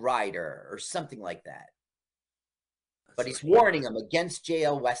kill Ryder or something like that. But he's warning him against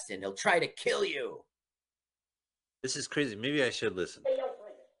J.L. Weston. He'll try to kill you. This is crazy. Maybe I should listen.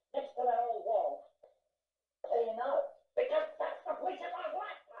 Next to that old wall. So you know, because that's the place it was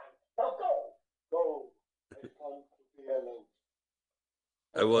last time. So go. Go.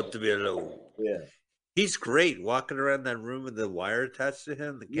 I want to be alone. Yeah. He's great walking around that room with the wire attached to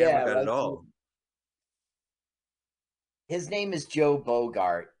him. The camera got it all. His name is Joe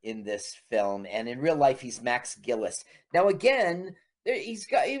Bogart in this film, and in real life, he's Max Gillis. Now, again, he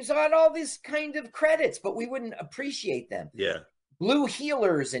was on all these kind of credits, but we wouldn't appreciate them. Yeah. Blue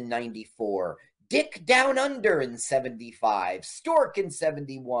Heelers in 94, Dick Down Under in 75, Stork in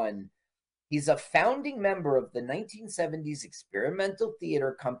 71. He's a founding member of the 1970s experimental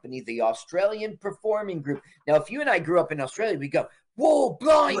theater company, the Australian Performing Group. Now, if you and I grew up in Australia, we go, whoa,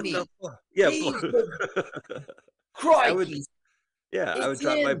 blimey. Yeah. Crikey. I would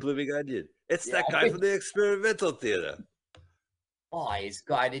drop my blooming onion. It's that guy from the experimental theater. Eyes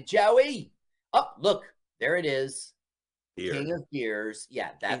guided Joey. Oh, look, there it is. Here. King of Gears. Yeah,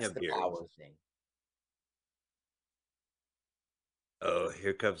 that's the power thing. Oh,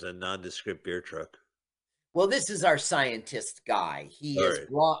 here comes a nondescript beer truck. Well, this is our scientist guy. He has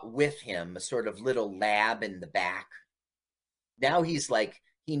brought with him a sort of little lab in the back. Now he's like,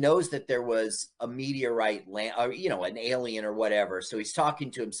 he knows that there was a meteorite land, or, you know, an alien or whatever. So he's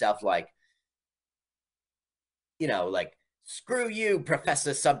talking to himself like, you know, like, screw you,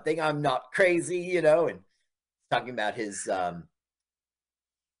 Professor something. I'm not crazy, you know, and talking about his.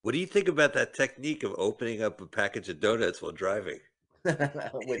 What do you think about that technique of opening up a package of donuts while driving?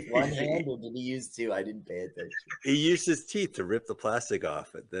 With one hand, or did he use two? I didn't pay attention. He used his teeth to rip the plastic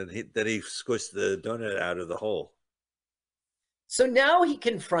off, and then he squished the donut out of the hole. So now he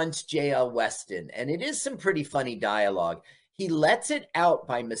confronts J.L. Weston, and it is some pretty funny dialogue. He lets it out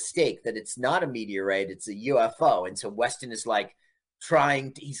by mistake that it's not a meteorite, it's a UFO. And so Weston is like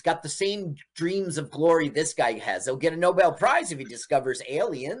he's got the same dreams of glory this guy has. He'll get a Nobel Prize if he discovers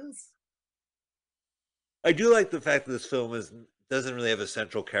aliens. I do like the fact that this film doesn't really have a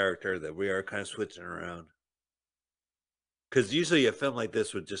central character, that we are kind of switching around. Because usually a film like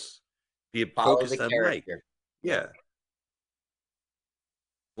this would just be focused on Mike. Yeah.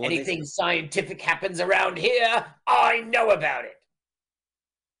 Anything scientific happens around here, I know about it.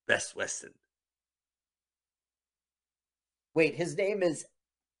 Best Weston. Wait, his name is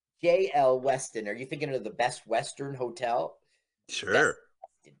J.L. Weston. Are you thinking of the Best Western Hotel? Sure.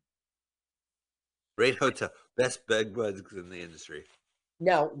 Great hotel. Best bed bugs in the industry.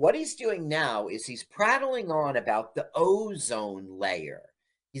 Now, what he's doing now is he's prattling on about the ozone layer.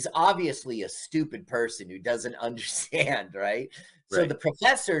 He's obviously a stupid person who doesn't understand, right? So the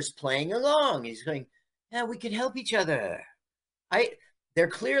professor's playing along. He's going, yeah, we could help each other. They're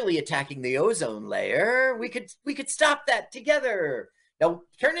clearly attacking the ozone layer. We could stop that together. Now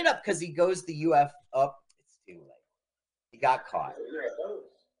turn it up because he goes the UFO up. It's too late. He got caught.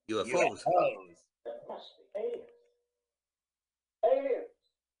 UFOs. Aliens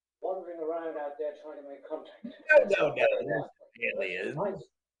wandering around out there trying to make contact. No, aliens.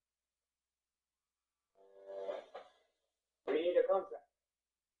 We need a contract.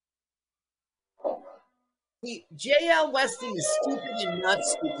 J.L. Weston is stupid and not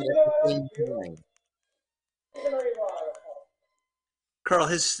stupid at the same time. Carl,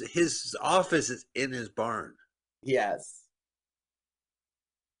 his office is in his barn. Yes.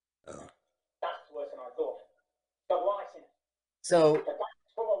 Oh. That's worse than I thought. The lice in it. So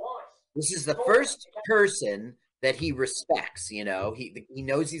this is the first person that he respects, you know. He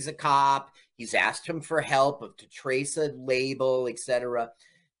knows he's a cop. He's asked him for help to trace a label, etc.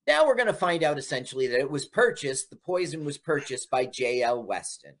 Now we're going to find out essentially that the poison was purchased by J.L.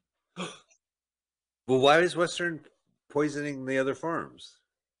 Weston. Well, why is Western poisoning the other farms?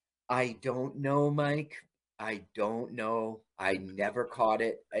 I don't know, Mike. I don't know. I never caught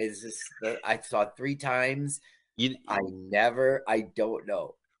it. Is this I saw it 3 times. You, I don't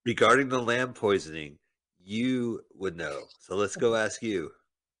know. regarding the lamb poisoning, you would know. So let's go ask you.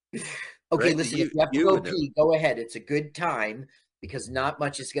 Okay, Right? listen, if you have to You go would know. pee, go ahead. It's a good time because not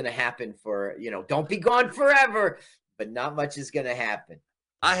much is going to happen for, don't be gone forever, but not much is going to happen.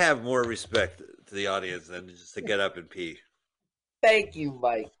 I have more respect to the audience than just to get up and pee. Thank you,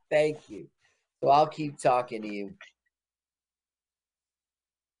 Mike. Thank you. So I'll keep talking to you.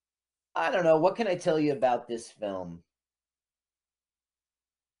 I don't know. What can I tell you about this film?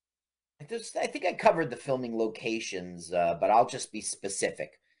 I think I covered the filming locations, but I'll just be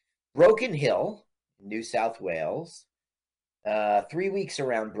specific. Broken Hill, New South Wales. 3 weeks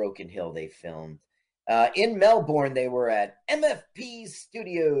around Broken Hill, they filmed. In Melbourne, they were at MFP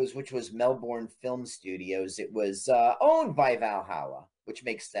Studios, which was Melbourne Film Studios. It was owned by Valhalla, which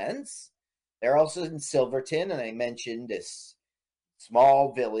makes sense. They're also in Silverton, and I mentioned this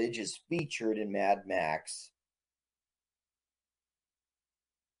small village is featured in Mad Max.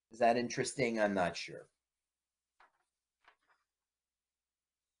 Is that interesting? I'm not sure.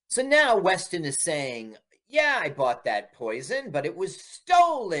 So now Weston is saying, yeah, I bought that poison, but it was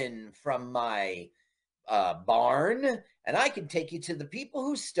stolen from my barn, and I can take you to the people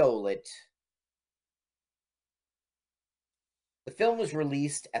who stole it. The film was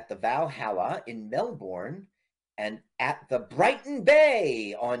released at the Valhalla in Melbourne and at the Brighton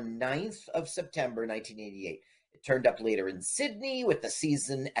Bay on 9th of September 1988. It turned up later in Sydney with the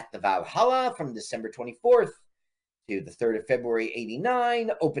season at the Valhalla from December 24th to the 3rd of February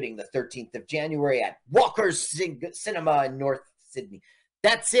 89, opening the 13th of January at Walker's Cinema in North Sydney.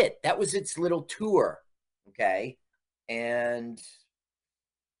 That's it. That was its little tour. Okay. And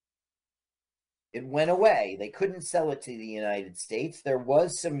it went away. They couldn't sell it to the United States. There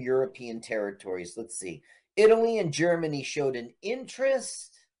was some European territories. Let's see. Italy and Germany showed an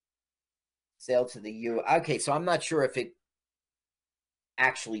interest. Sale to the U. Okay, so I'm not sure if it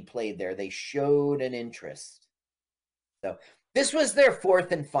actually played there. They showed an interest. So this was their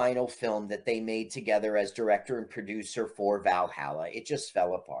fourth and final film that they made together as director and producer for Valhalla. It just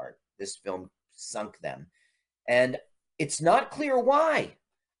fell apart. This film sunk them. And it's not clear why.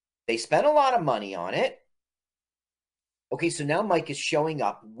 They spent a lot of money on it. Okay, so now Mike is showing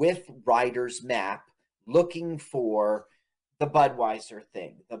up with Ryder's map looking for the Budweiser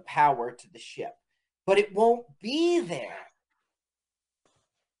thing, the power to the ship. But it won't be there.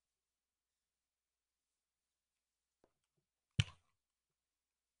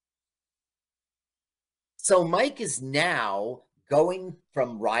 So Mike is now going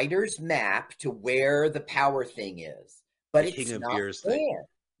from Ryder's map to where the power thing is, but it's not there.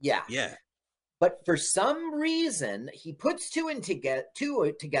 Yeah. Yeah. But for some reason, he puts two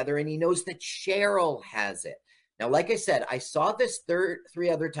together, and he knows that Cheryl has it. Now, like I said, I saw this 3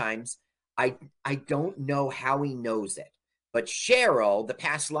 other times. I don't know how he knows it, but Cheryl, the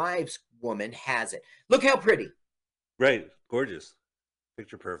past lives woman, has it. Look how pretty. Right. Gorgeous.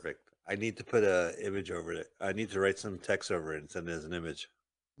 Picture perfect. I need to put an image over it. I need to write some text over it and send it as an image.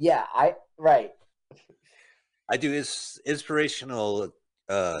 Yeah, right. I do inspirational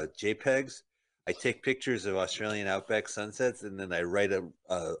JPEGs. I take pictures of Australian outback sunsets, and then I write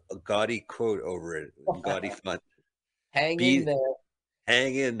a gaudy quote over it in gaudy font. Hang in there.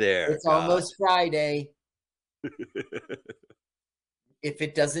 Hang in there. It's almost Friday. If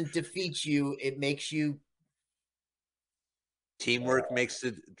it doesn't defeat you, it makes you. Teamwork makes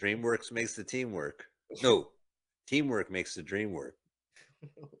the DreamWorks makes the teamwork. No, teamwork makes the dream work.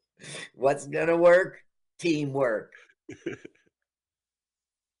 What's gonna work? Teamwork.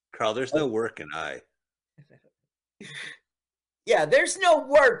 Carl, there's no work in I. Yeah, there's no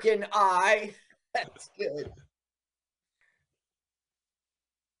work in I. That's good.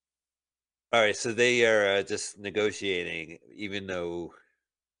 All right, so they are just negotiating, even though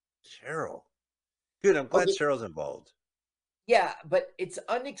Cheryl. Good, I'm glad Cheryl's involved. Yeah, but it's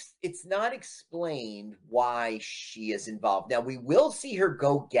not explained why she is involved. Now we will see her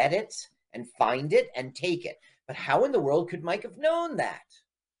go get it and find it and take it. But how in the world could Mike have known that?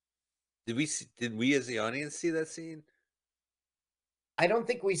 Did we as the audience see that scene? I don't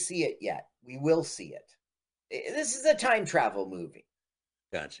think we see it yet. We will see it. This is a time travel movie.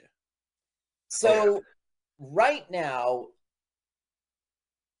 Gotcha. So right now,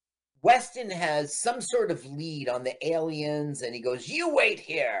 Weston has some sort of lead on the aliens, and he goes, "You wait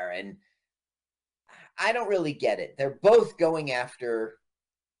here." And I don't really get it. They're both going after.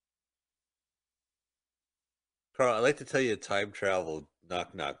 Carl, I'd like to tell you a time travel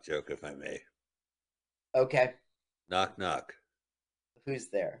knock joke, if I may. Okay. Knock. Who's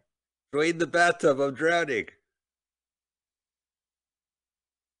there? Dwayne the bathtub, I'm drowning.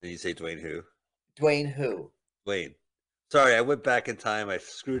 And you say Dwayne who? Dwayne who? Dwayne. Sorry, I went back in time. I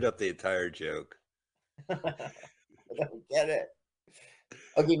screwed up the entire joke. I don't get it.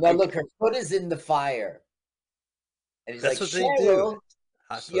 Okay, now look, her foot is in the fire. And he's That's like, what they do. Cheryl,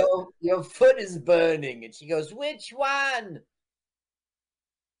 Hot foot. your foot is burning. And she goes, which one?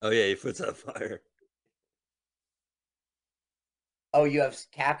 Oh yeah, your foot's on fire. Oh, you have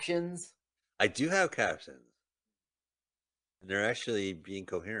captions? I do have captions. And they're actually being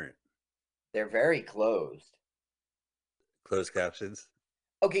coherent. They're very closed. Closed captions.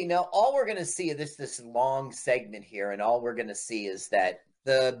 Okay, now all we're going to see this long segment here, and all we're going to see is that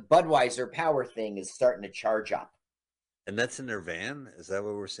the Budweiser power thing is starting to charge up. And that's in their van? Is that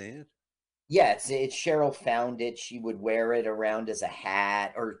what we're seeing? Yeah, it's Cheryl found it. She would wear it around as a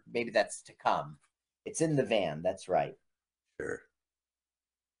hat, or maybe that's to come. It's in the van. That's right. Sure.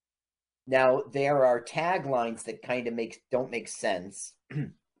 Now, there are taglines that kind of don't make sense.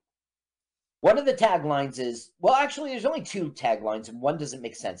 One of the taglines is, well, actually, there's only two taglines, and one doesn't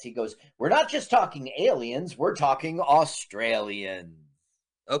make sense. He goes, we're not just talking aliens, we're talking Australians.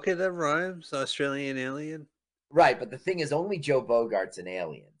 Okay, that rhymes. Australian alien. Right, but the thing is, only Joe Bogart's an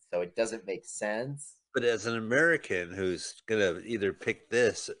alien, so it doesn't make sense. But as an American who's going to either pick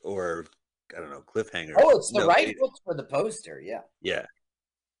this or, I don't know, cliffhanger. Oh, it's the right book for the poster, yeah. Yeah.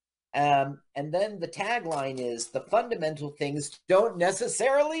 And then the tagline is, the fundamental things don't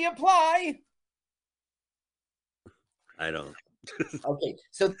necessarily apply. I don't. Okay,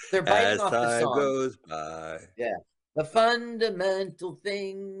 so they're biting off the song. As time goes by. Yeah. The fundamental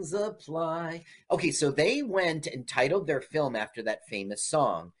things apply. Okay, so they went and titled their film after that famous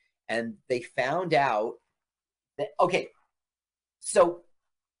song, and they found out that, okay, so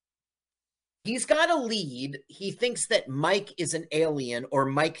he's got a lead. He thinks that Mike is an alien, or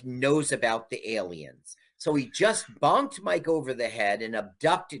Mike knows about the aliens. So he just bonked Mike over the head and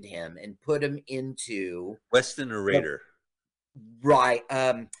abducted him and put him into Weston or Raider? Right.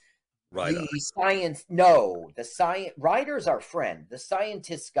 Right. The science, no, the science, Ryder's our friend. The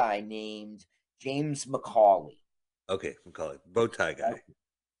scientist guy named James McCauley. Okay, we'll call it bow tie guy.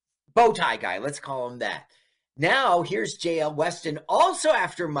 Bow tie guy, let's call him that. Now, here's J.L. Weston, also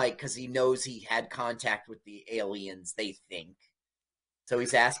after Mike, because he knows he had contact with the aliens, they think. So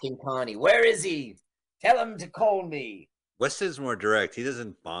he's asking Connie, where is he? Tell him to call me. Weston's more direct. He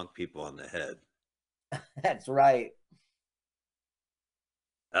doesn't bonk people on the head. That's right.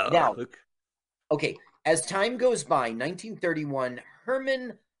 Now, okay, as time goes by, 1931,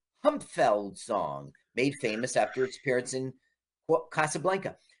 Herman Humpfeld's song, made famous after its appearance in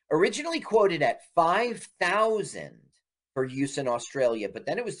Casablanca, originally quoted at 5,000 for use in Australia, but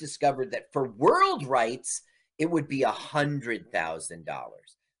then it was discovered that for world rights, it would be $100,000.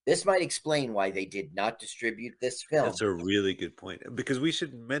 This might explain why they did not distribute this film. That's a really good point, because we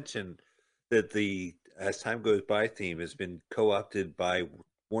should mention that the As Time Goes By theme has been co-opted by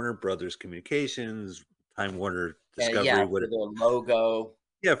Warner Brothers Communications, Time Warner Discovery. Yeah, for their logo.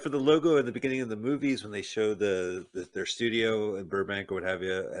 Yeah, for the logo at the beginning of the movies when they show their studio in Burbank or what have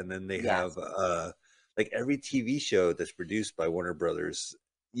you, and then they have like every TV show that's produced by Warner Brothers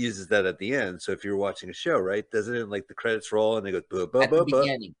uses that at the end. So if you're watching a show, right, doesn't it like the credits roll and they go at the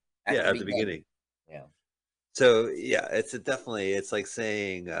beginning? At the beginning. Yeah. So yeah, it's definitely it's like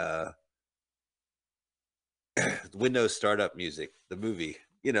saying Windows startup music, the movie.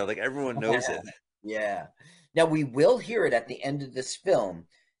 You know, like everyone knows it. Yeah. Now we will hear it at the end of this film.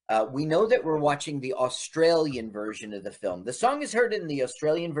 We know that we're watching the Australian version of the film. The song is heard in the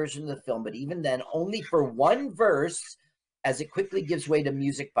Australian version of the film, but even then, only for one verse, as it quickly gives way to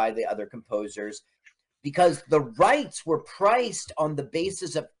music by the other composers, because the rights were priced on the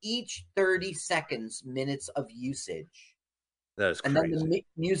basis of each 30 minutes of usage. That is crazy. And then the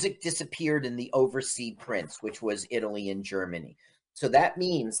music disappeared in the overseas prints, which was Italy and Germany. So that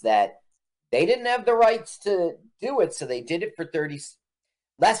means that they didn't have the rights to do it, so they did it for 30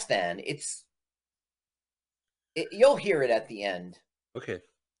 less than. You'll hear it at the end. Okay.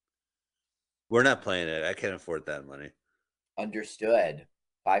 We're not playing it. I can't afford that money. Understood.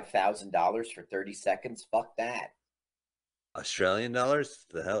 $5,000 for 30 seconds? Fuck that. Australian dollars?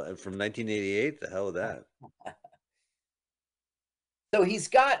 The hell? From 1988? The hell with that. So he's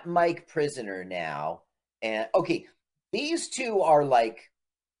got Mike prisoner now. And okay, these two are like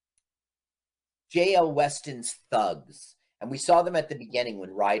J.L. Weston's thugs. And we saw them at the beginning when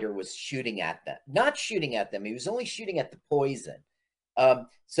Ryder was shooting at them. Not shooting at them. He was only shooting at the poison.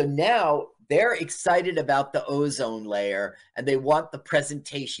 So now they're excited about the ozone layer and they want the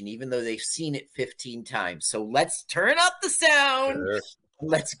presentation, even though they've seen it 15 times. So let's turn up the sound.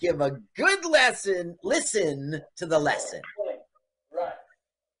 Let's give a good lesson. Listen to the lesson. Right.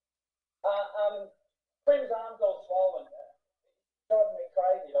 Friend's arm's all swollen. It's driving me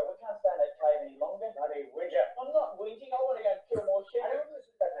crazy. Like, we can't stay in that cave any longer. I need whinger. I'm not whinging. I want to go and kill more shit. I don't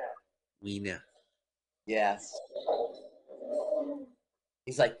listen to that now. Weena. Yes.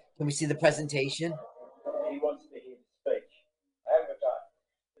 He's like, can we see the presentation? He wants to hear the speech. I haven't got time.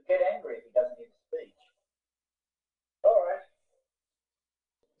 He'll get angry if he doesn't hear the speech. All right.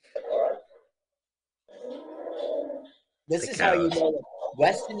 All right. This is how you know that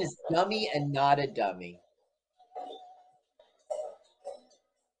Weston is dummy and not a dummy.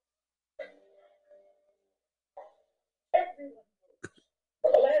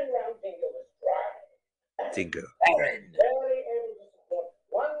 The land around Dingo was dry. Dingo. Aaron. Barely able to support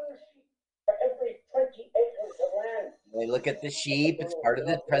one sheep for every 20 acres of land. They look at the sheep. It's part of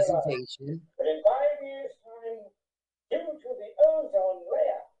the presentation. But in 5 years' time, due to the ozone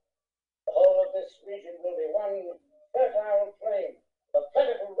layer, the whole of this region will be one fertile plain, the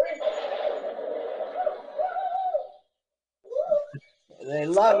plentiful rainforest. They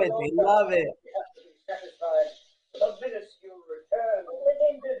love it. They love it. You have to be satisfied with a minuscule return. Let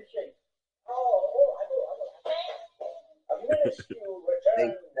him do the sheep. I do. A minuscule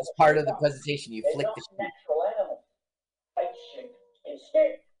return. That's part of the presentation. You flick the sheep. Natural animals. Hate sheep.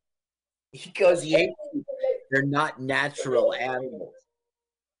 Instead, He goes, he hates sheep. They're not natural animals.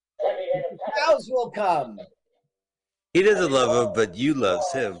 Cows will come. He doesn't love him, but you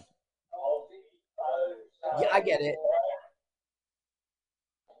loves him. Yeah, I get it.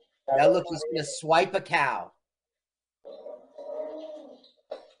 Now look, he's going to swipe a cow.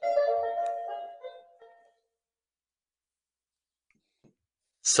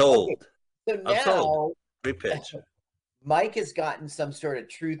 Sold. So I'm now sold. Great pitch. Mike has gotten some sort of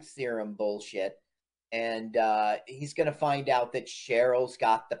truth serum bullshit, and he's going to find out that Cheryl's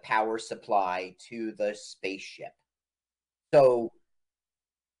got the power supply to the spaceship. So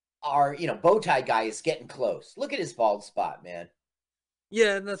our, bow tie guy is getting close. Look at his bald spot, man.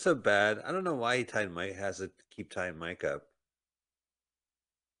 Yeah, not so bad. I don't know why he has to keep tying Mike up.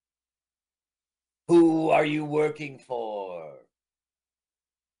 Who are you working for?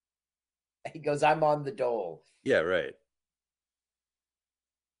 He goes, I'm on the dole. Yeah, right.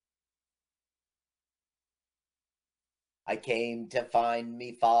 I came to find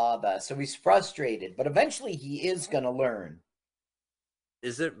me father. So he's frustrated, but eventually he is going to learn.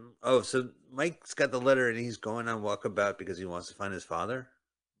 Is it? Oh, so Mike's got the letter and he's going on walkabout because he wants to find his father?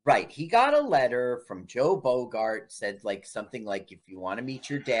 Right. He got a letter from Joe Bogart, said something like, if you want to meet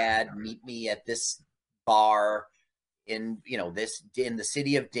your dad, meet me at this bar in the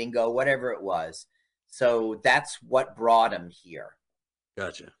city of Dingo, whatever it was. So that's what brought him here.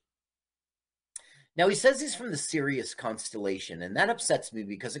 Gotcha. Now he says he's from the Sirius constellation, and that upsets me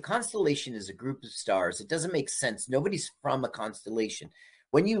because a constellation is a group of stars. It doesn't make sense. Nobody's from a constellation.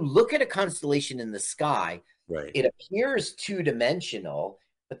 When you look at a constellation in the sky, right, it appears two-dimensional,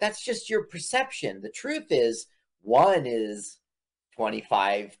 but that's just your perception. The truth is, one is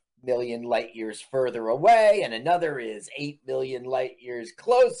 25 million light years further away, and another is 8 million light years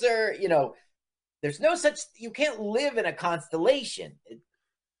closer. There's no such, you can't live in a constellation.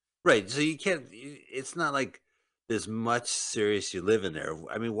 Right. So you can't, it's not like there's much Sirius you live in there.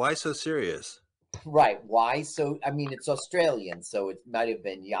 I mean, why so serious? Right. Why so? I mean, it's Australian, so it might have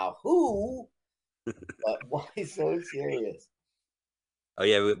been Yahoo, but why so serious? Oh,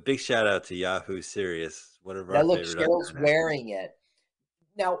 yeah. Big shout out to Yahoo Sirius. One of our now, look, favorite. Cheryl's wearing it.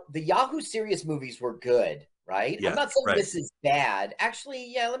 Now, the Yahoo Sirius movies were good, right? Yeah, I'm not saying right. this is bad.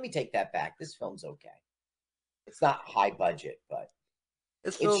 Actually, yeah, let me take that back. This film's okay. It's not high budget, but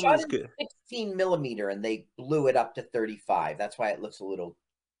This it's film shot is in good. 16 millimeter, and they blew it up to 35. That's why it looks a little.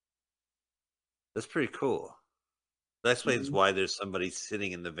 That's pretty cool. That explains why there's somebody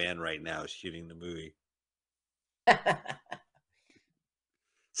sitting in the van right now shooting the movie.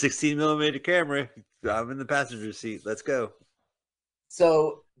 16 millimeter camera. I'm in the passenger seat. Let's go.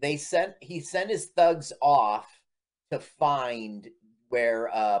 So he sent his thugs off to find where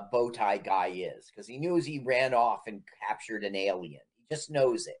Bowtie Guy is, because he knew he ran off and captured an alien. He just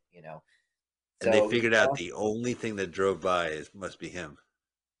knows it, And they figured out the only thing that drove by must be him.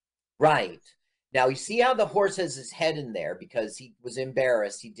 Right. Now, you see how the horse has his head in there because he was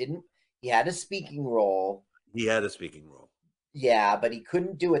embarrassed. He had a speaking role. He had a speaking role. Yeah, but he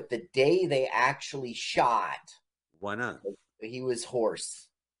couldn't do it the day they actually shot. Why not? He was hoarse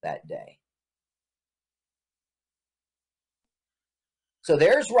that day. So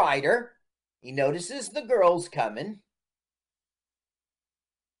there's Ryder. He notices the girls coming.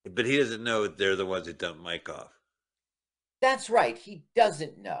 But he doesn't know they're the ones who dumped Mike off. That's right. He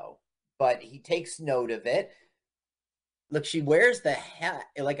doesn't know, but he takes note of it. Look, she wears the hat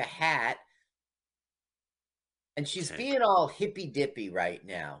like a hat, and she's Tank. being all hippy dippy right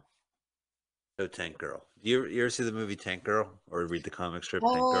now. So Tank Girl. You ever see the movie Tank Girl or read the comic strip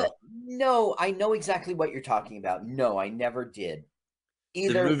Tank Girl? No, I know exactly what you're talking about. No, I never did. The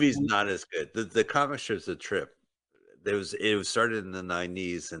Either. movie's not as good. The comic strip's a trip. It was started in the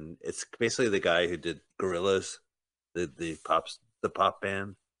 '90s, and it's basically the guy who did Gorillaz, the pop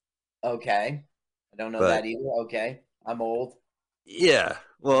band. Okay. I don't know But that either. Okay. I'm old. yeah,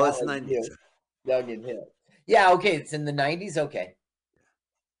 well, Not it's like '90s. you. Young and hip. Yeah, okay. It's in the 90s. Okay.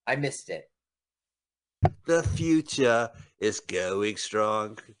 I missed it. The future is going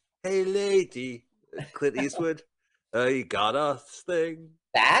strong. Hey, lady, Clint Eastwood, you got us thing.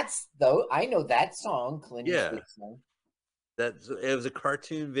 That's though I know that song, Clint Yeah, Eastwood song. it was a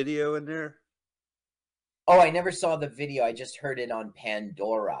cartoon video in there. Oh, I never saw the video. I just heard it on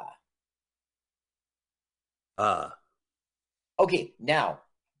Pandora. Ah, Okay, now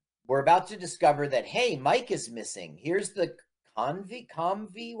we're about to discover that hey, Mike is missing. Here's the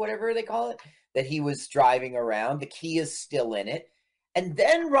convy, whatever they call it, that he was driving around. The key is still in it. And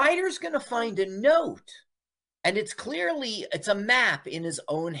then Ryder's gonna find a note. And it's a map in his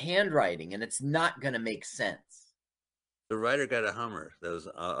own handwriting, and it's not gonna make sense. the writer got a Hummer that was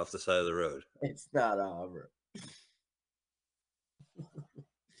off the side of the road. It's not a Hummer.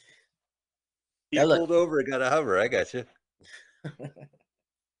 He Now look, pulled over and got a Hummer. I got you.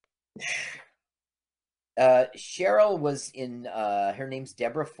 Cheryl was in her name's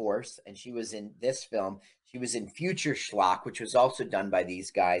Deborah Force, and she was in this film. She was in Future Schlock, which was also done by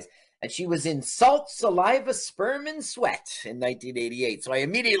these guys, and she was in Salt, Saliva, Sperm, and Sweat in 1988. So I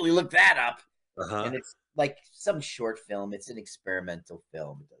immediately looked that up, and it's like some short film. It's an experimental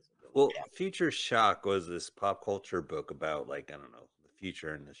film. It doesn't really Well, count. Future Shock was this pop culture book about, like, I don't know, the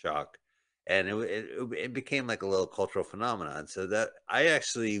future and the shock, and it became like a little cultural phenomenon. So that I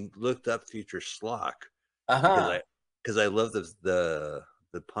actually looked up Future Schlock because Uh-huh. I love the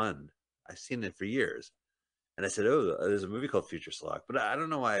pun. I've seen it for years, and I said, "Oh, there's a movie called Future Schlock," but I don't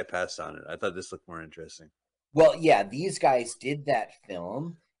know why I passed on it. I thought this looked more interesting. Well, yeah, these guys did that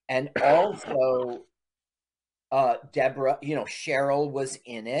film, and also Deborah, Cheryl was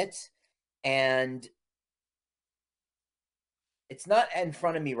in it, and it's not in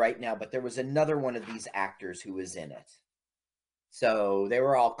front of me right now, but there was another one of these actors who was in it. So they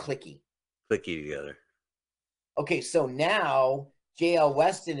were all clicky. Clicky together. Okay, so now JL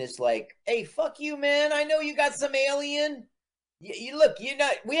Weston is like, "Hey, fuck you, man. I know you got some alien. You look,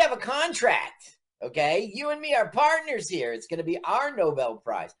 we have a contract. Okay, you and me are partners here. It's going to be our Nobel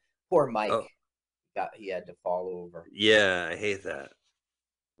Prize." Poor Mike. Oh, He had to fall over. yeah, I hate that.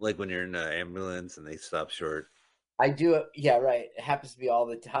 Like when you're in an ambulance and they stop short. I do it. Yeah, right. It happens to be all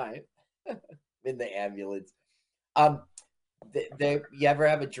the time in the ambulance. You ever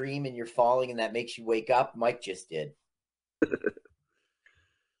have a dream and you're falling and that makes you wake up? Mike just did.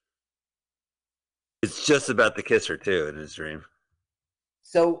 It's just about to kiss her too in his dream.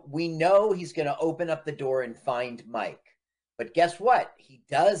 So we know he's going to open up the door and find Mike. But guess what? He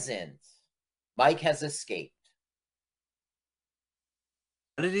doesn't. Mike has escaped.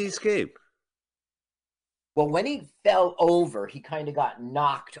 How did he escape? Well, when he fell over, he kind of got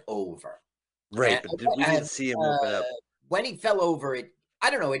knocked over. Right, And, but we didn't see him open up. when he fell over,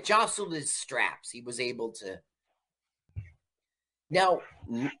 I don't know, it jostled his straps. He was able to. Now,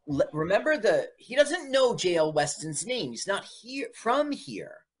 remember he doesn't know J.L. Weston's name. He's not from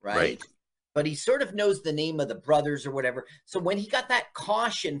here, right? But he sort of knows the name of the brothers or whatever. So when he got that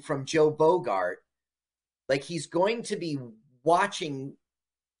caution from Joe Bogart, like he's going to be watching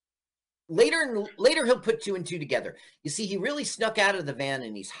later he'll put two and two together. You see, he really snuck out of the van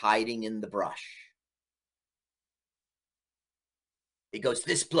and he's hiding in the brush. He goes,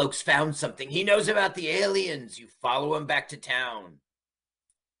 "This bloke's found something. He knows about the aliens. You follow him back to town."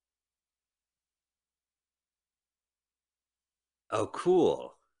 Oh,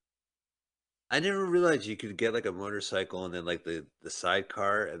 cool. I never realized you could get like a motorcycle and then like the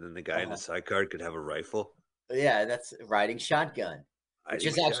sidecar, and then the guy in the sidecar could have a rifle. Yeah, that's riding shotgun, which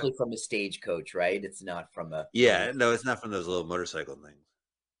is actually from a stagecoach, right? It's not from a. Yeah, no, it's not from those little motorcycle things.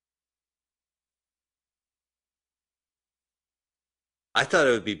 I thought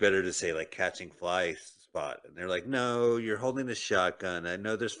it would be better to say like catching fly spot, and they're like, "No, you're holding the shotgun. I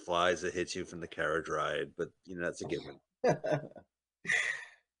know there's flies that hit you from the carriage ride, but that's a given."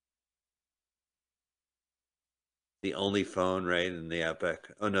 The only phone, right, in the Outback.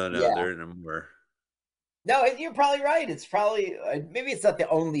 Oh no, Yeah. they're in a more. No, you're probably right. It's probably maybe it's not the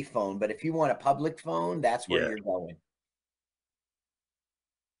only phone, but if you want a public phone, that's where you're going.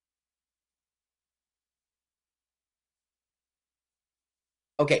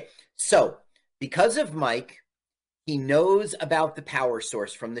 Okay, so because of Mike, he knows about the power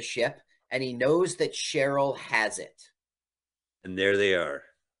source from the ship, and he knows that Cheryl has it. And there they are.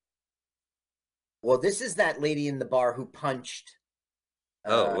 Well, this is that lady in the bar who punched.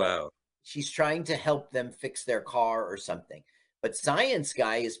 Oh, wow. She's trying to help them fix their car or something. But Science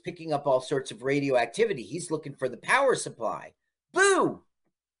Guy is picking up all sorts of radioactivity. He's looking for the power supply. Boo!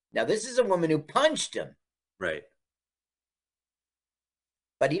 Now, this is a woman who punched him. Right.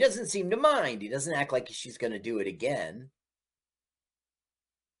 But he doesn't seem to mind. He doesn't act like she's going to do it again.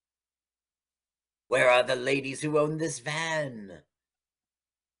 Where are the ladies who own this van?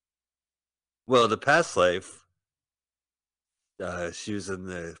 Well, the past life, she was in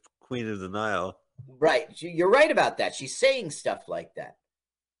the Queen of the Nile. Right. You're right about that. She's saying stuff like that.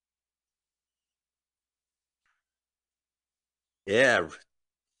 Yeah.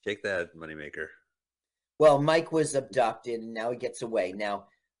 Take that, moneymaker. Well, Mike was abducted, and now he gets away. Now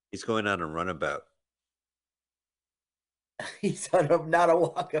he's going on a runabout. He's on a not a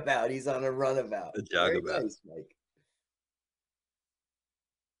walkabout. He's on a runabout. A jogabout. Very nice, Mike.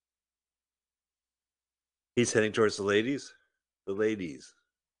 He's heading towards the ladies. The ladies.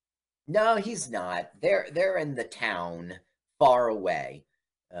 No, he's not. They're in the town, far away.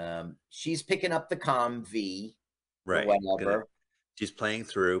 She's picking up the comm V, right? Or whatever. She's playing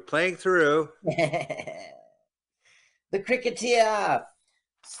through. The cricketer.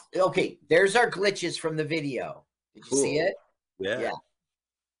 Okay, there's our glitches from the video. Did you see it? Yeah.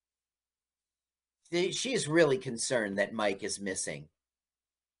 She's really concerned that Mike is missing.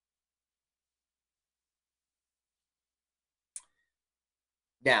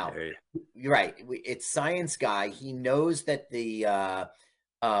 Now, you're right. It's Science Guy. He knows that the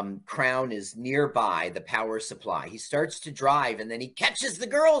crown is nearby, the power supply. He starts to drive, and then he catches the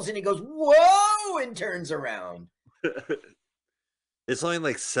girls, and he goes, whoa, and turns around. It's only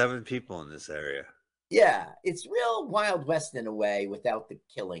like 7 people in this area. Yeah, it's real Wild West in a way without the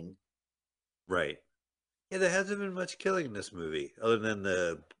killing. Right. Yeah, there hasn't been much killing in this movie, other than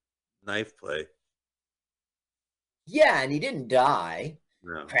the knife play. Yeah, and he didn't die.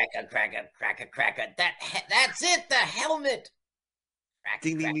 No. Cracker. That's it, the helmet.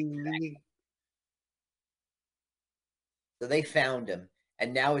 Ding, ding, ding, ding. So they found him,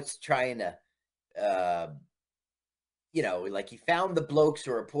 and now it's trying to, like he found the blokes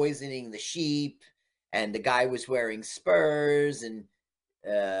who are poisoning the sheep, and the guy was wearing spurs, and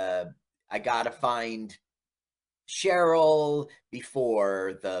I gotta find Cheryl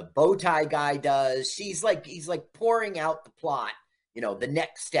before the bow tie guy does. He's like pouring out the plot, the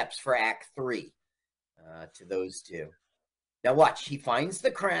next steps for Act 3 to those two. Now watch, he finds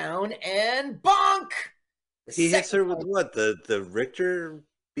the crown and bonk! He hits her with what? The Richter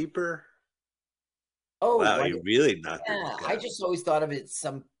beeper? Oh, wow, he really knocked her down. I just always thought of it as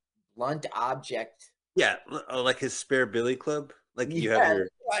some blunt object. Yeah, like his spare billy club. Like you have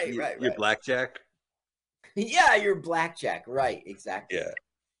your blackjack. Yeah, your blackjack. Right, exactly. Yeah.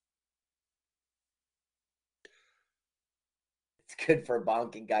 It's good for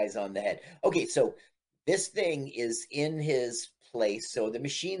bonking guys on the head. Okay, so this thing is in his place, so the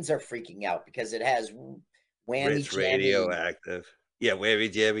machines are freaking out because it has whammy it's radioactive. Yeah,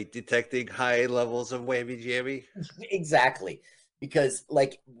 whammy jammy, detecting high levels of whammy jammy. Exactly. Because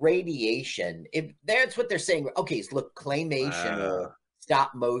like radiation, that's what they're saying. Okay, so look, claymation or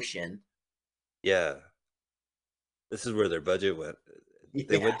stop motion. Yeah. This is where their budget went. Yeah.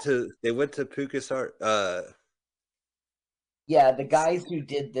 They went to Pukas Art. Yeah, the guys who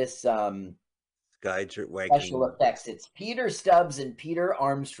did this special effects. It's Peter Stubbs and Peter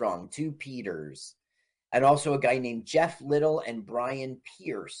Armstrong, 2 Peters. And also a guy named Jeff Little and Brian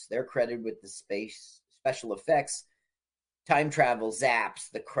Pierce. They're credited with the special effects. Time travel zaps,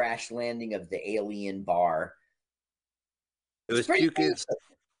 the crash landing of the alien bar. It was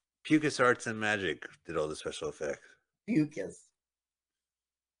Pukas Arts and Magic did all the special effects. Pukas.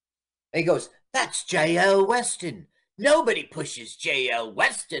 And he goes, that's J.L. Weston. Nobody pushes J.L.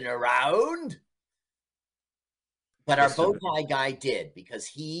 Weston around. But our bow tie guy did, because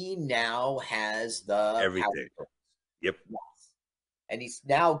he now has the everything. Yep. Yes. And he's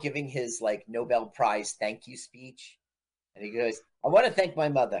now giving his Nobel Prize thank you speech. And he goes, I want to thank my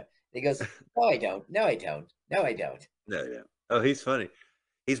mother. And he goes, no, I don't. No, I don't. No, I don't. No, yeah. Oh, he's funny.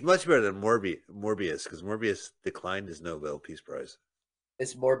 He's much better than Morbius, because Morbius declined his Nobel Peace Prize.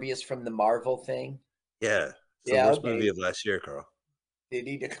 Is Morbius from the Marvel thing? Yeah. It's the worst movie of last year, Carl. Did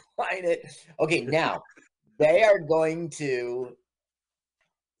he decline it? Okay, now they are going to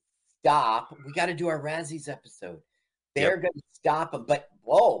stop. We got to do our Razzies episode. They're going to stop him. But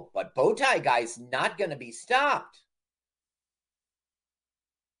Bowtie Guy's not going to be stopped.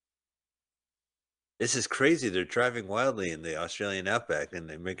 This is crazy. They're driving wildly in the Australian outback, and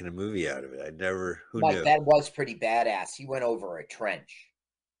they're making a movie out of it. Who Mike, knew? that was pretty badass. He went over a trench.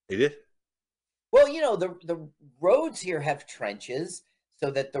 They did? Well, the roads here have trenches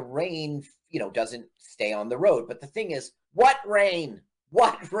so that the rain, doesn't stay on the road. But the thing is, what rain?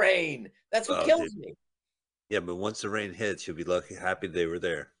 What rain? That's what kills me. Yeah, but once the rain hits, you'll be happy they were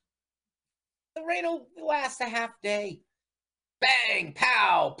there. The rain will last a half day. Bang,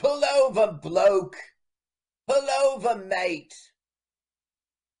 pow, pull over, bloke. Pull over, mate.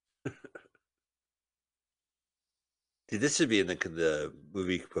 Dude, this should be in the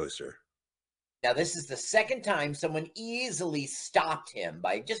movie poster. Now, this is the second time someone easily stopped him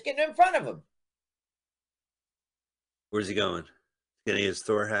by just getting in front of him. Where's he going? Getting his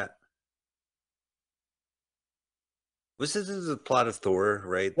Thor hat? This is the plot of Thor,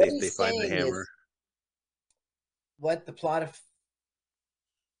 right? They find the hammer. What the plot of...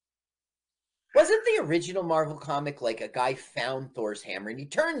 Wasn't the original Marvel comic like a guy found Thor's hammer and he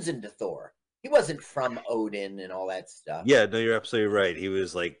turns into Thor? He wasn't from Odin and all that stuff. Yeah, no, you're absolutely right. He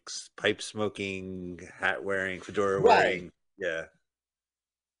was like pipe smoking, hat wearing, fedora wearing. Yeah.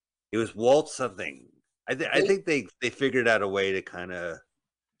 He was Walt something. I think they figured out a way to kind of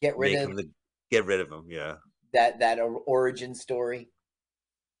get rid of him. Yeah. That origin story.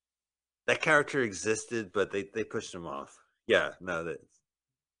 That character existed, but they pushed him off. Yeah, no,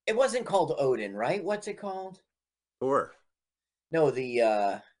 it wasn't called Odin, right? What's it called? Thor. No,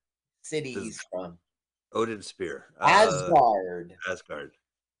 the city he's from. Odin Spear. Asgard. Asgard.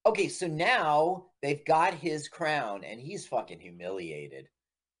 Okay, so now they've got his crown, and he's fucking humiliated.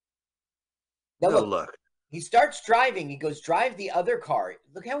 Now look, he starts driving. He goes, drive the other car.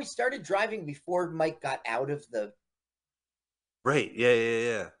 Look how he started driving before Mike got out of the... Right,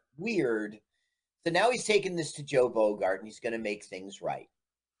 yeah. Weird. So now he's taking this to Joe Bogart, and he's going to make things right.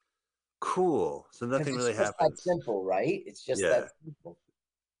 Cool. So nothing really happens. It's that simple, right? It's just that simple.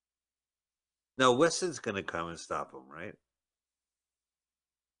 No, Weston's going to come and stop him, right?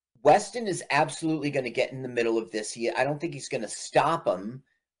 Weston is absolutely going to get in the middle of this. I don't think he's going to stop him.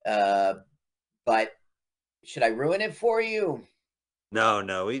 But should I ruin it for you?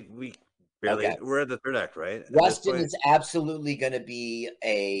 No. We barely. Okay. We're at the third act, right? Weston is absolutely going to be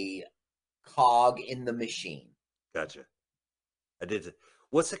a cog in the machine. Gotcha. I did.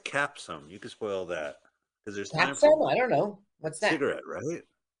 What's a capsum? You can spoil that because there's capsum. I don't know. What's that? Cigarette, right?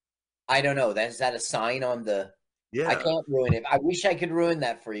 I don't know. Is that a sign on the? Yeah. I can't ruin it. I wish I could ruin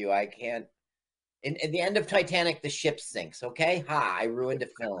that for you. I can't. In the end of Titanic, the ship sinks. Okay, I ruined a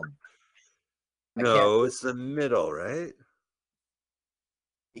film. No, it's the middle, right?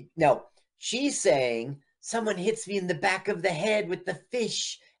 No, she's saying someone hits me in the back of the head with the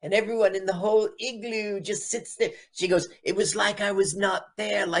fish, and everyone in the whole igloo just sits there. She goes, it was like I was not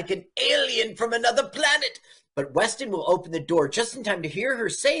there, like an alien from another planet. But Weston will open the door just in time to hear her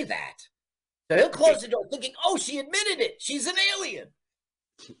say that. So he'll close the door thinking, oh, she admitted it. She's an alien.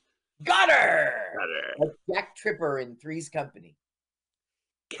 Got her. Like Jack Tripper in Three's Company.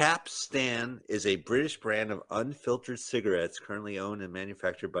 Capstan is a British brand of unfiltered cigarettes currently owned and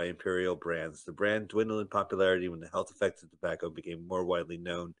manufactured by Imperial Brands. The brand dwindled in popularity when the health effects of tobacco became more widely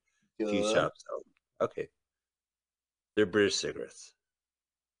known. Few shops sell them. Okay. They're British cigarettes.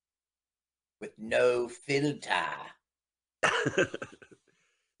 With no filter.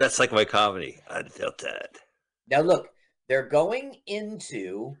 That's like my comedy, Unfiltered. Now look, they're going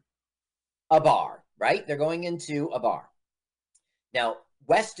into a bar, right? They're going into a bar. Now,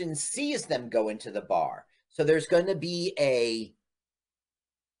 Weston sees them go into the bar. So there's going to be a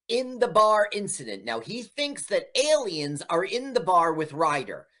in-the-bar incident. Now, he thinks that aliens are in the bar with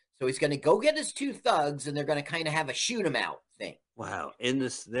Ryder. So he's going to go get his two thugs, and they're going to kind of have a shoot-'em-out thing. Wow. In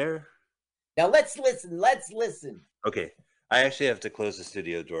this there? Now, let's listen. Let's listen. Okay. I actually have to close the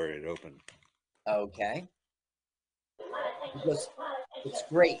studio door and open. Okay. Because it's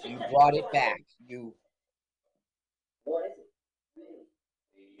great. You brought it back. What is it?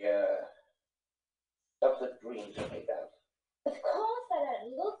 The stuff that dreams are made out. Of course I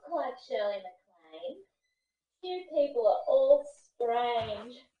don't look like Shirley MacLaine. You people are all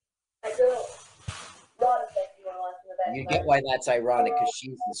strange. I do. God, you get why that's ironic, because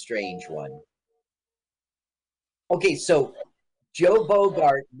she's the strange one. Okay, so Joe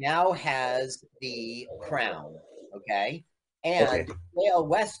Bogart now has the crown, okay? And Dale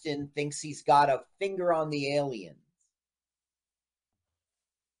Weston thinks he's got a finger on the aliens.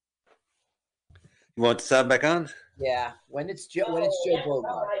 You want the sound back on? Yeah, when it's Joe Bogart.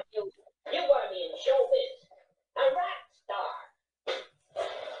 You want to be in showbiz. A rock star.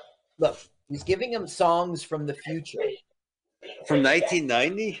 Look, he's giving him songs from the future. From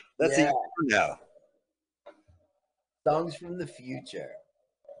 1990? That's a year now. Songs from the future.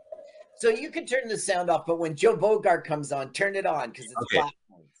 So you can turn the sound off, but when Joe Bogart comes on, turn it on because it's Okay.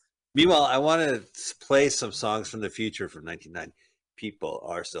 Meanwhile, I want to play some songs from the future from 1990. People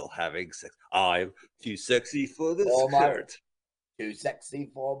are still having sex. I'm too sexy for this shirt. Too sexy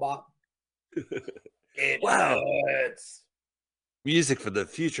for my. It Wow. hurts. Music for the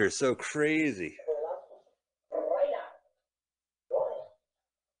future is so crazy.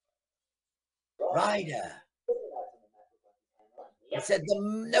 Ryder. He said the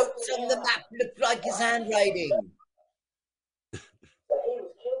notes on the map looked like his handwriting. So he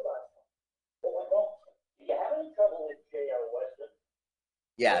was killed last time. What went wrong? Did you have any trouble with J.L. Weston?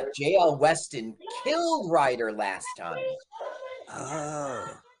 Yeah, J.L. Weston killed Ryder last time.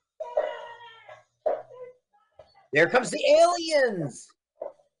 Oh. There comes the aliens.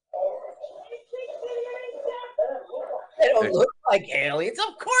 They don't look like aliens.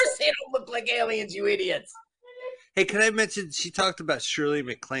 Of course they don't look like aliens, you idiots. Hey, can I mention she talked about Shirley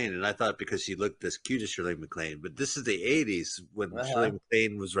MacLaine, and I thought because she looked as cute as Shirley MacLaine, but this is the 80s when Shirley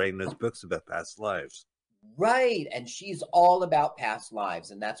MacLaine was writing those books about past lives. Right, and she's all about past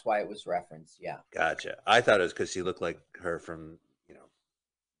lives, and that's why it was referenced, yeah. Gotcha. I thought it was because she looked like her from,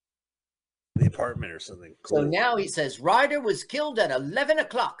 The Apartment or something. Cool. So now he says, Ryder was killed at 11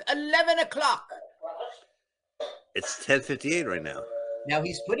 o'clock. 11 o'clock! It's 10:58 right now. Now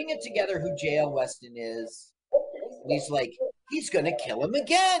he's putting it together who J.L. Weston is. And he's like, he's going to kill him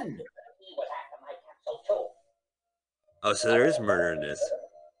again. Oh, so there is murder in this.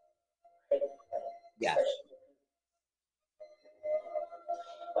 Yes.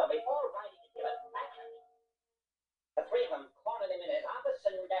 Well, before writing it, the three of them cornered him in his office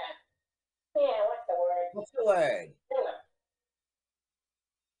and, what's the word? What's the word?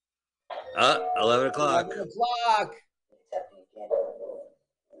 11 o'clock. 11 o'clock.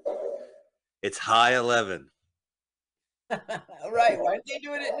 It's high 11. Right, why didn't they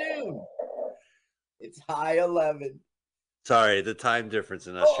do it at noon? It's high 11. Sorry, the time difference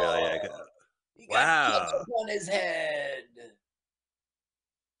in Australia. He got ketchup on his head.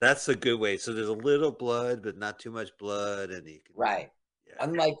 That's a good way. So there's a little blood, but not too much blood, and you can, right. Yeah.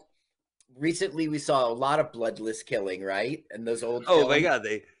 Unlike recently, we saw a lot of bloodless killing, right? And those old. Oh my God!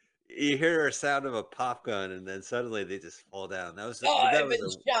 You hear a sound of a pop gun, and then suddenly they just fall down. That was I've been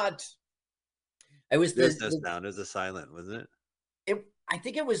shot. It was no sound. It was a silent, wasn't it? I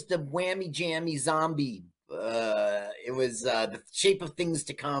think it was the whammy jammy zombie. It was the shape of things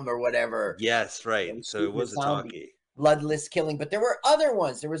to come or whatever. Yes, right. So it was a talkie. Bloodless killing, but there were other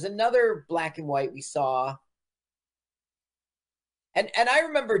ones. There was another black and white we saw. And I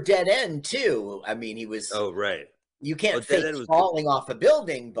remember Dead End too. I mean, he was. Oh, right. You can't fake falling off a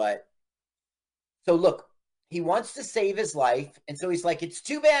building, but. So look, he wants to save his life, and so he's like, "It's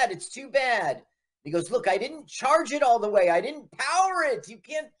too bad. It's too bad." He goes, "Look, I didn't charge it all the way. I didn't power it. You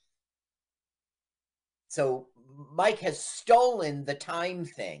can't." So Mike has stolen the time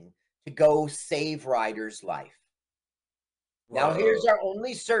thing to go save Ryder's life. Whoa. Now here's our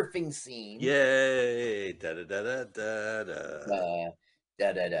only surfing scene. Yay! Da da da da da da.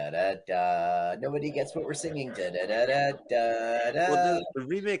 Da da da da da. Nobody gets what we're singing. Da da da da da da. Well, the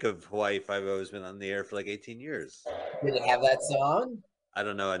remake of Hawaii Five-0 has been on the air for like 18 years. Did it have that song? I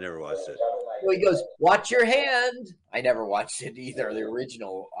don't know. I never watched it. Well, he goes, "Watch your hand." I never watched it either, the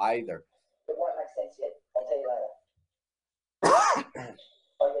original either. It won't make sense yet. I'll tell you later.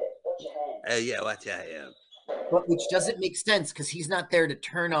 Oh yeah, watch your hand. Yeah, watch your hand. But which doesn't make sense because he's not there to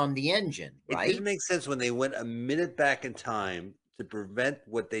turn on the engine, right? It didn't make sense when they went a minute back in time to prevent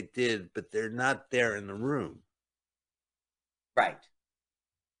what they did, but they're not there in the room. Right.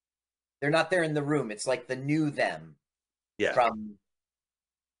 They're not there in the room. It's like the new them. Yeah. So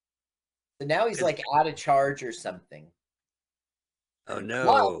now he's like out of charge or something. Oh no.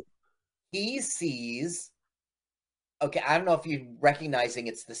 Well, he sees. Okay, I don't know if you're recognizing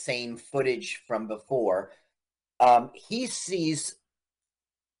it's the same footage from before. He sees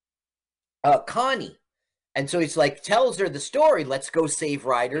Connie. And so he's like, tells her the story, let's go save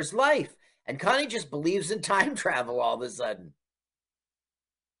Ryder's life. And Connie just believes in time travel all of a sudden.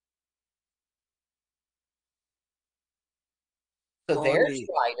 So there's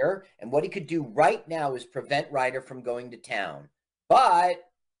Ryder, and what he could do right now is prevent Ryder from going to town. But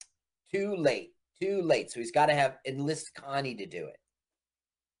too late. So he's got to enlist Connie to do it.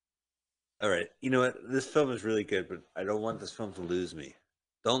 All right. You know what? This film is really good, but I don't want this film to lose me.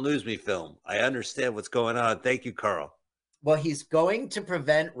 Don't lose me, film. I understand what's going on. Thank you, Carl. Well, he's going to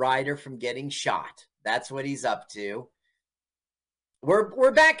prevent Ryder from getting shot. That's what he's up to.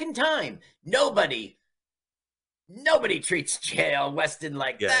 We're back in time. Nobody treats J.L. Weston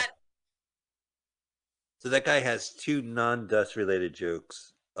like that. So that guy has 2 non-dust related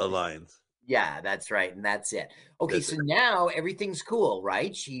jokes, lines. Yeah, that's right. And that's it. Okay, That's so it. now everything's cool,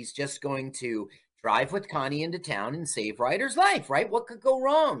 right? She's just going to drive with Connie into town and save Ryder's life, right? What could go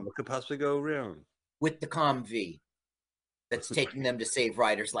wrong What could possibly go wrong? with the Comv that's taking them to save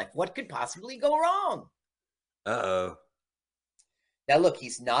Ryder's life? What could possibly go wrong? Uh-oh. Now, look,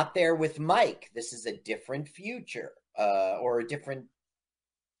 he's not there with Mike. This is a different future or a different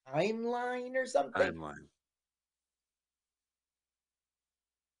timeline or something. Timeline.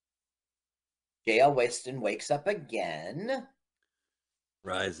 J.L. Weston wakes up again.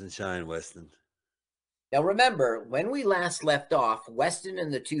 Rise and shine, Weston. Now, remember, when we last left off, Weston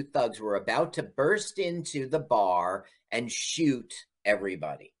and the 2 thugs were about to burst into the bar and shoot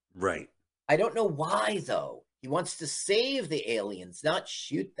everybody. Right. I don't know why, though. He wants to save the aliens, not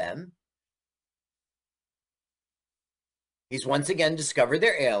shoot them. He's once again discovered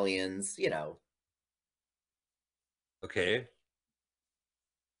they're aliens, you know. Okay. I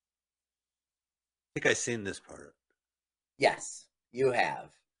think I've seen this part. Yes, you have.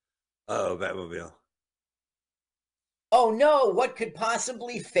 Oh, Batmobile. Oh no, what could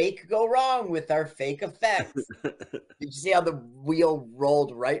possibly fake go wrong with our fake effects? Did you see how the wheel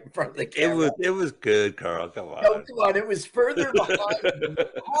rolled right in front of the camera? It was good, Carl. Come on. No, come on. It was further behind than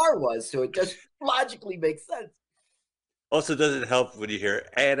the car was, so it just logically makes sense. Also, doesn't help when you hear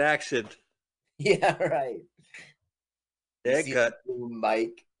 "and action." Yeah, right. Yeah, cut.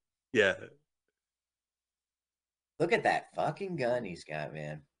 Mike. Yeah. Look at that fucking gun he's got,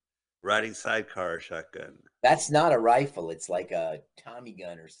 man. Riding sidecar shotgun. That's not a rifle. It's like a Tommy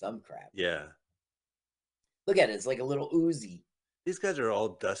gun or some crap. Yeah. Look at it. It's like a little Uzi. These guys are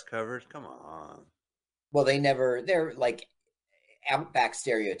all dust covered. Come on. Well, they're like outback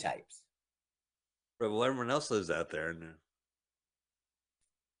stereotypes. But well, everyone else lives out there.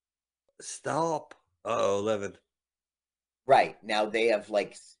 Stop. Uh-oh, 11. Right. Now they have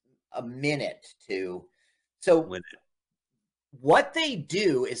like a minute to. So Win it. what they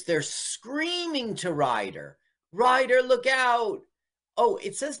do is they're screaming to Ryder, Ryder, look out. Oh,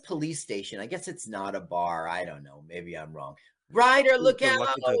 it says police station. I guess it's not a bar. I don't know. Maybe I'm wrong. Ryder, look out.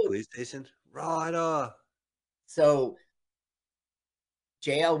 Walking to a police station? Ryder. So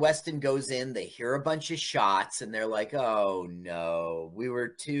JL Weston goes in. They hear a bunch of shots and they're like, oh no, we were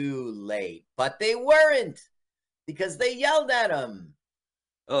too late. But they weren't because they yelled at him.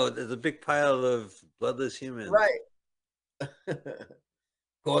 Oh, there's a big pile of bloodless humans. Right. Of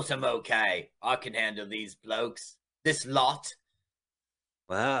course I'm okay. I can handle these blokes. This lot.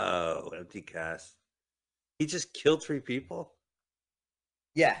 Wow, empty cast. He just killed 3 people?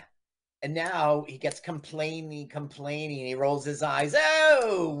 Yeah. And now he gets complaining. He rolls his eyes.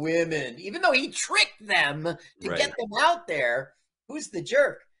 Oh, women. Even though he tricked them to get them out there. Who's the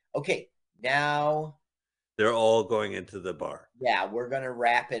jerk? Okay, now. They're all going into the bar. Yeah, we're going to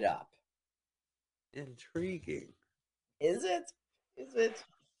wrap it up. Intriguing. Is it? Is it?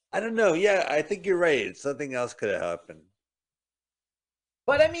 I don't know. Yeah, I think you're right. Something else could have happened.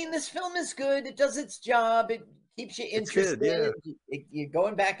 But I mean, this film is good. It does its job. It keeps you interested. Good, yeah. You're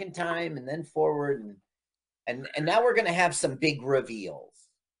going back in time and then forward. And now we're going to have some big reveals.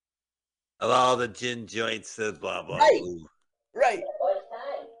 Of all the gin joints, blah, blah, right. blah. Right.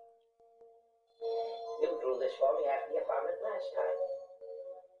 You drew this for me after you found it last time.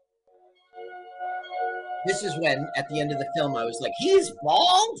 This is when, at the end of the film, I was like, he's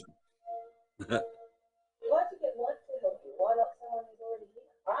bald?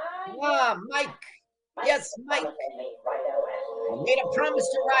 Ah, Mike. Yes, Mike. I made a promise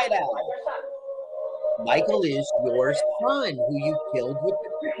to ride out. Michael is your son who you killed with the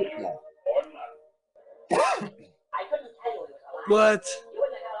cricket club. What?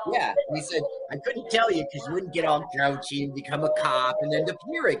 Yeah, he said, I couldn't tell you because you wouldn't get all grouchy and become a cop and then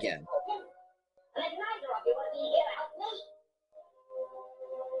appear again.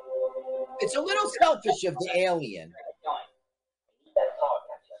 It's a little selfish of the alien.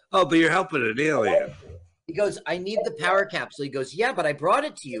 Oh, but you're helping an alien. He goes, I need the power capsule. He goes, yeah, but I brought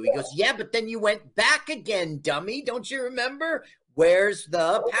it to you. He goes, yeah, but then you went back again, dummy. Don't you remember? Where's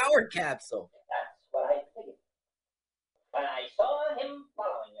the power capsule? That's what I figured. When I saw him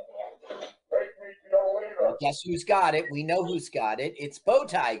following you here. Well, guess who's got it? We know who's got it. It's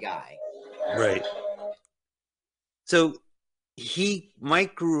Bowtie Guy. Right. So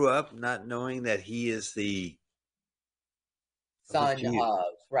Mike grew up not knowing that he is the son of,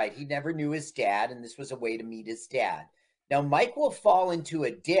 right. He never knew his dad, and this was a way to meet his dad. Now, Mike will fall into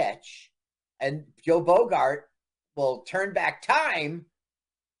a ditch, and Joe Bogart will turn back time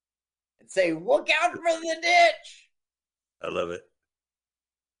and say, look out for the ditch. I love it.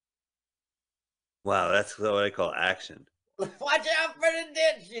 Wow, that's what I call action. Watch out for the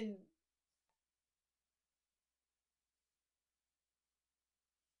ditch.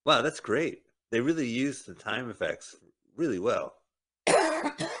 Wow, that's great. They really used the time effects really well.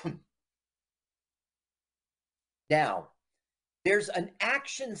 Now, there's an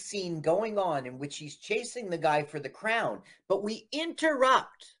action scene going on in which he's chasing the guy for the crown, but we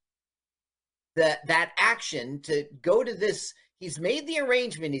interrupt that action to go to this. He's made the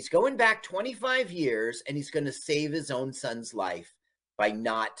arrangement. He's going back 25 years, and he's going to save his own son's life by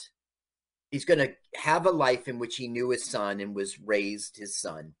not. He's going to have a life in which he knew his son and was raised his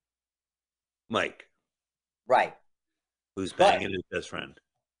son. Mike. Right. Who's banging his best friend.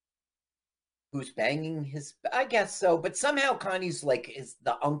 Who's banging his? I guess so, but somehow Connie's like is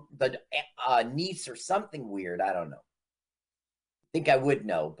the niece or something weird. I don't know. I think I would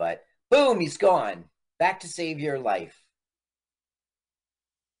know, but boom, he's gone. Back to save your life.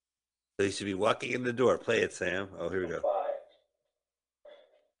 So you should be walking in the door. Play it, Sam. Oh, here we go.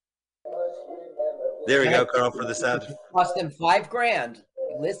 There we go, Carl, for the sound. Cost him $5,000.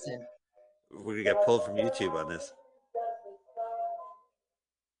 Listen. We're gonna get pulled from YouTube on this.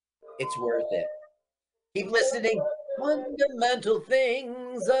 It's worth it. Keep listening. Fundamental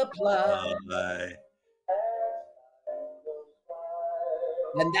things apply.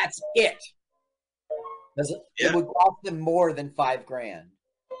 And that's it. It would cost them more than $5,000.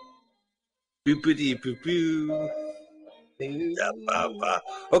 Boopity boo boo.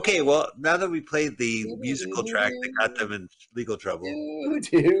 Okay, well, now that we played the musical track that got them in legal trouble.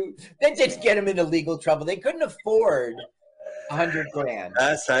 That didn't get them into legal trouble. They couldn't afford $100,000.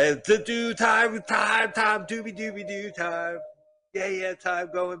 That's time to do time, doobie doobie do time. Yeah,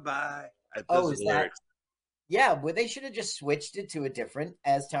 time going by. Is that lyrics. Yeah, well, they should have just switched it to a different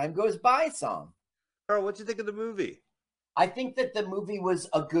As Time Goes By song. Carl, what'd you think of the movie? I think that the movie was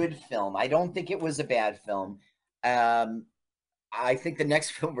a good film. I don't think it was a bad film. I think the next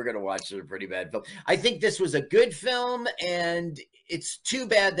film we're going to watch is a pretty bad film. I think this was a good film, and it's too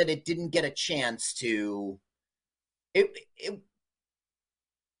bad that it didn't get a chance to. It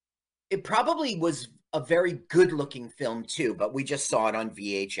probably was a very good-looking film too, but we just saw it on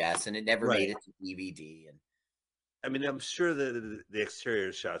VHS, and it never made it to DVD. And I mean, I'm sure that the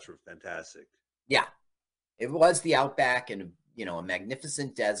exterior shots were fantastic. Yeah, it was the outback, and a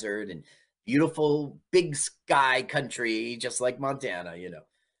magnificent desert, and beautiful big sky country, just like Montana.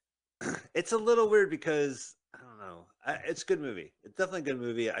 It's a little weird because I don't know. It's a good movie. It's definitely a good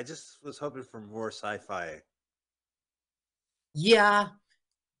movie. I just was hoping for more sci-fi. Yeah.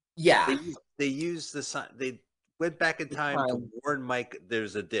 They used they went back in time to warn Mike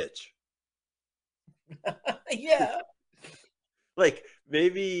there's a ditch. Yeah. Like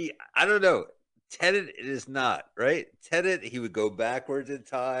maybe, I don't know. Tenet it is not, right? Tenet, he would go backwards in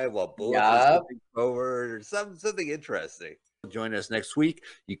time while Bullet was moving forward, or something interesting. Join us next week.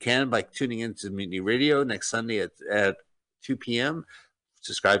 You can by tuning into Mutiny Radio next Sunday at 2 p.m.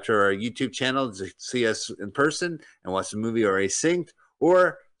 Subscribe to our YouTube channel to see us in person and watch the movie already synced,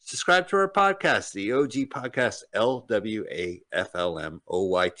 or subscribe to our podcast, the OG podcast, LWAFLMOYT.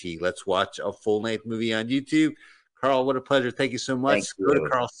 Let's watch a full-length movie on YouTube. Carl, what a pleasure. Thank you so much. Go to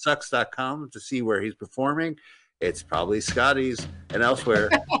carlsucks.com to see where he's performing. It's probably Scotty's and elsewhere.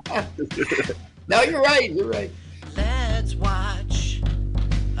 No, you're right. Let's watch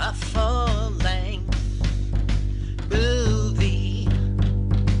a full-length movie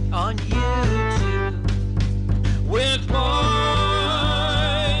on YouTube with Mike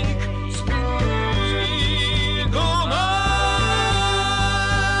Spiegelman.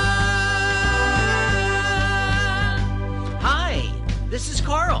 Hi, this is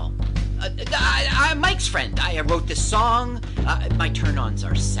Carl. I'm Mike's friend. I wrote this song. My turn-ons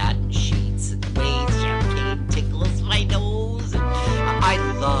are satin sheets and the way champagne tickles my nose. And I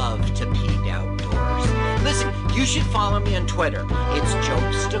love to pee outdoors. Listen, you should follow me on Twitter. It's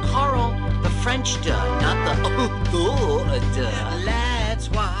Jokes to Carl, the French duh, not the duh. Let's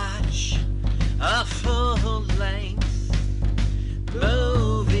watch a full-length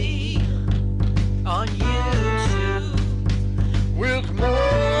movie on YouTube with Mike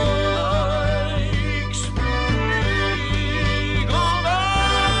Spiegelman.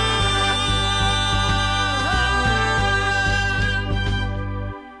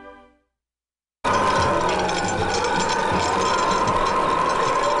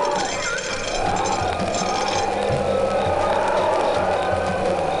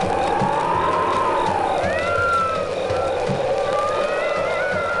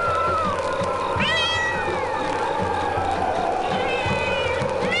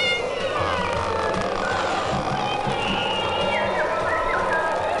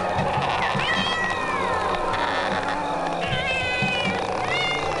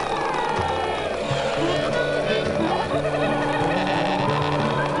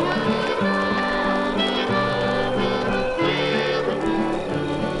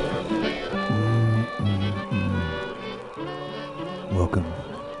 Welcome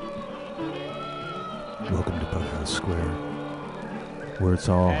to Bughouse Square, where it's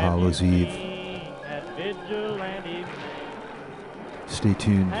All Hallows Eve. Stay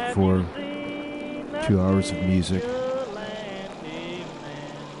tuned for 2 hours of music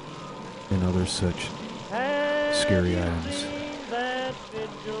and other such scary items.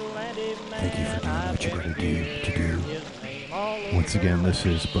 Thank you for doing what you gotta do to do. Once again, this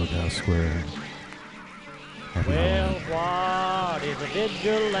is Bughouse Square. Happy Halloween. What is a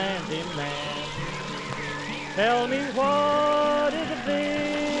vigilante man? Tell me what is a vigilante?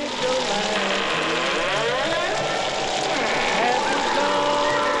 Have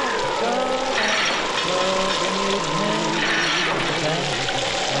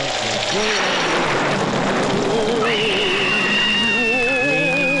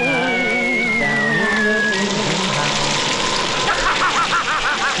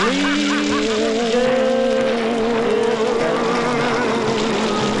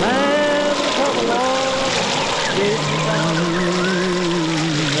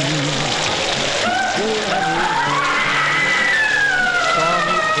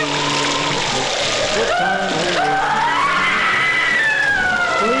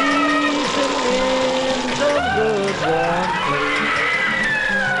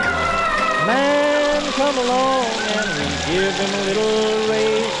you come along and we give him a little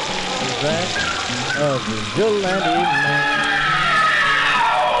race? Is that a vigilante man?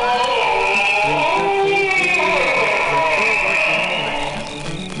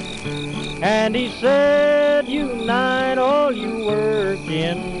 And he said, unite all you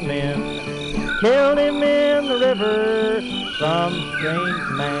working men. Killed him in the river. Some strange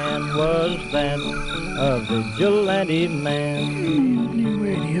man was that, a vigilante man.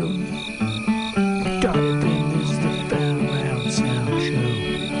 MutinyRadio. Got it, then this is the Battleground Sound Show.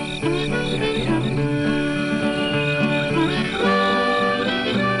 Happy Halloween. For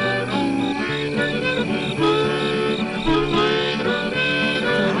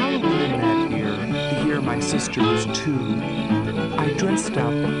Halloween that year, the year my sister was 2, I dressed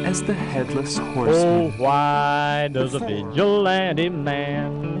up as the Headless Horseman. Oh, why does a vigilante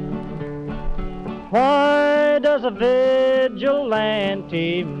man? Why does a vigilante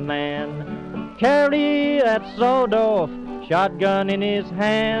man carry that sawed-off shotgun in his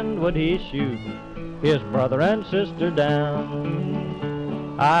hand? Would he shoot his brother and sister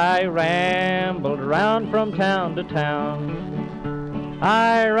down? I rambled around from town to town.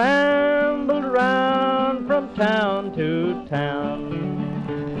 I rambled around from town to town.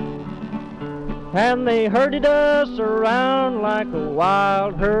 And they herded us around like a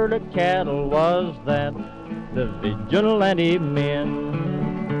wild herd of cattle. Was that the vigilante men?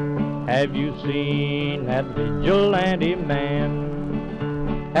 Have you seen that vigilante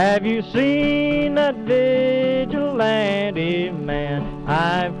man? Have you seen that vigilante man?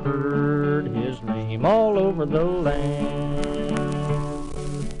 I've heard his name all over the land.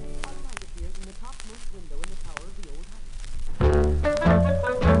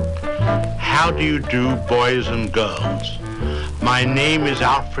 How do you do, boys and girls? My name is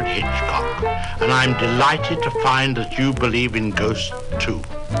Alfred Hitchcock, and I'm delighted to find that you believe in ghosts too.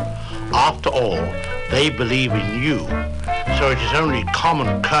 After all, they believe in you, so it is only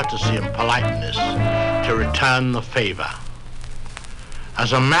common courtesy and politeness to return the favor.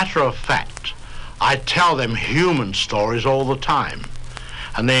 As a matter of fact, I tell them human stories all the time,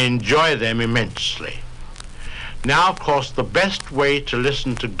 and they enjoy them immensely. Now, of course, the best way to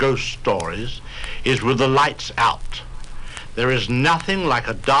listen to ghost stories is with the lights out. There is nothing like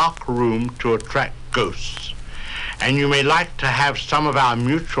a dark room to attract ghosts, and you may like to have some of our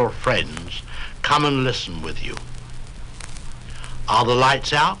mutual friends come and listen with you. Are the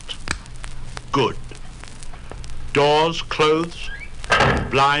lights out? Good. Doors closed?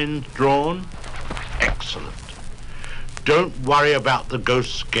 Blinds drawn? Excellent. Don't worry about the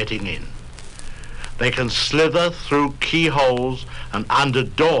ghosts getting in. They can slither through keyholes and under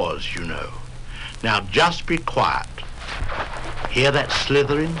doors, you know. Now just be quiet. Hear that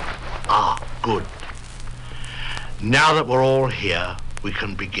slithering? Ah, good. Now that we're all here, we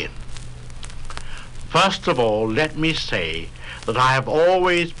can begin. First of all, let me say that I have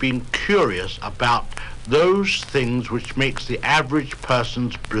always been curious about those things which makes the average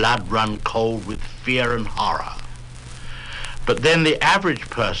person's blood run cold with fear and horror. But then the average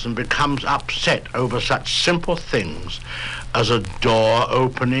person becomes upset over such simple things as a door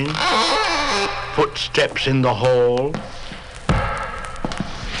opening, footsteps in the hall,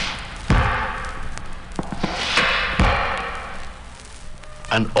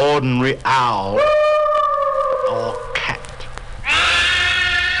 an ordinary owl or cat.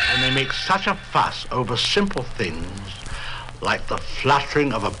 And they make such a fuss over simple things like the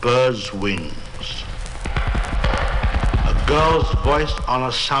fluttering of a bird's wings. A girl's voice on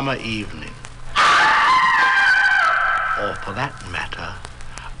a summer evening. Or for that matter,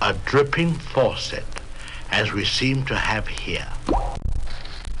 a dripping faucet, as we seem to have here.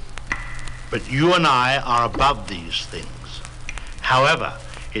 But you and I are above these things. However,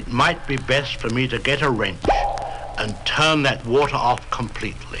 it might be best for me to get a wrench and turn that water off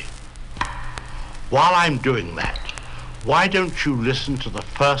completely. While I'm doing that, why don't you listen to the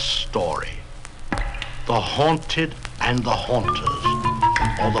first story? The Haunted and the Haunters,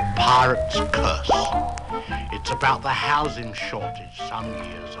 or the Pirate's Curse. It's about the housing shortage some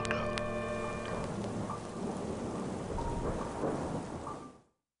years ago.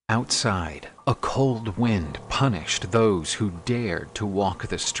 Outside, a cold wind punished those who dared to walk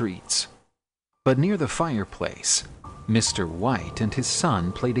the streets. But near the fireplace, Mr. White and his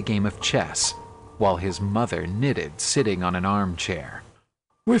son played a game of chess, while his mother knitted sitting on an armchair.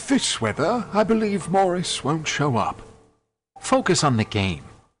 With this weather, I believe Morris won't show up. Focus on the game.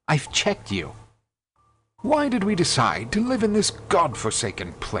 I've checked you. Why did we decide to live in this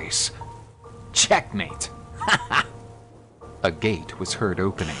godforsaken place? Checkmate. A gate was heard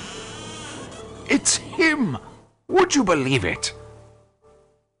opening. It's him! Would you believe it?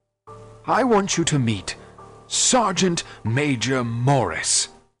 I want you to meet Sergeant Major Morris.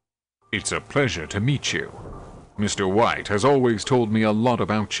 It's a pleasure to meet you. Mr. White has always told me a lot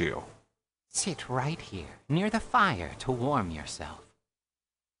about you. Sit right here, near the fire, to warm yourself.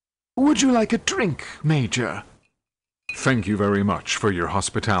 Would you like a drink, Major? Thank you very much for your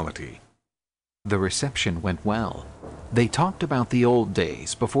hospitality. The reception went well. They talked about the old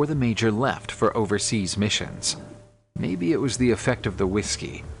days before the Major left for overseas missions. Maybe it was the effect of the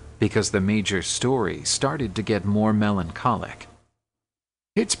whiskey, because the Major's story started to get more melancholic.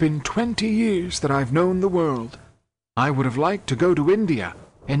 It's been 20 years that I've known the world. I would have liked to go to India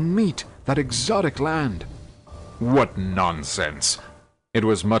and meet that exotic land. What nonsense! It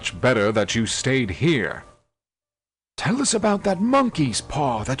was much better that you stayed here. Tell us about that monkey's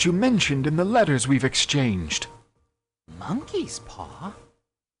paw that you mentioned in the letters we've exchanged. Monkey's paw?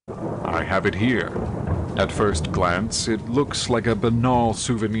 I have it here. At first glance, it looks like a banal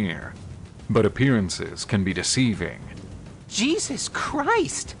souvenir, but appearances can be deceiving. Jesus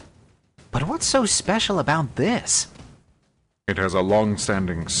Christ! But what's so special about this? It has a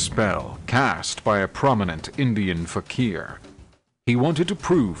long-standing spell cast by a prominent Indian fakir. He wanted to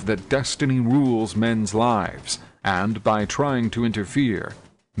prove that destiny rules men's lives, and by trying to interfere,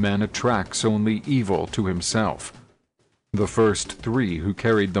 man attracts only evil to himself. The first 3 who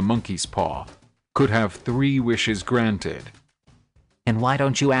carried the monkey's paw could have 3 wishes granted. And why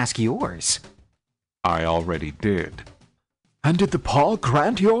don't you ask yours? I already did. And did the paw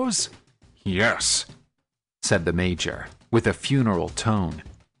grant yours? Yes, said the Major, with a funeral tone.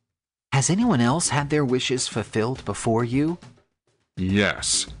 Has anyone else had their wishes fulfilled before you?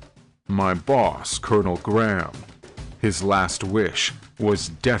 Yes. My boss, Colonel Graham. His last wish was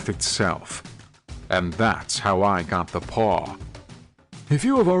death itself. And that's how I got the paw. If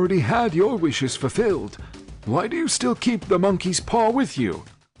you have already had your wishes fulfilled, why do you still keep the monkey's paw with you?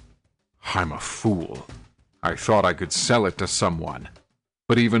 I'm a fool. I thought I could sell it to someone.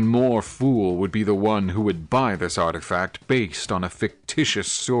 But even more fool would be the one who would buy this artifact based on a fictitious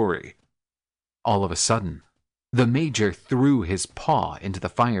story. All of a sudden, the Major threw his paw into the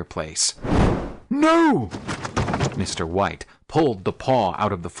fireplace. No! Mr. White pulled the paw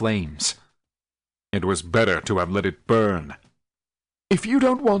out of the flames. It was better to have let it burn. If you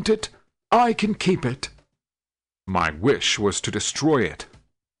don't want it, I can keep it. My wish was to destroy it.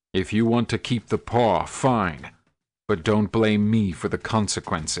 If you want to keep the paw, fine. But don't blame me for the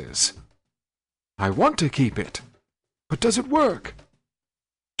consequences. I want to keep it. But does it work?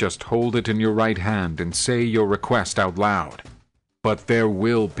 Just hold it in your right hand and say your request out loud. But there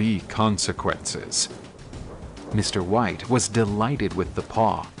will be consequences. Mr. White was delighted with the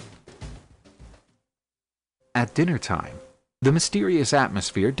paw. At dinner time, the mysterious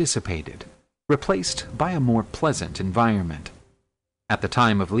atmosphere dissipated, replaced by a more pleasant environment. At the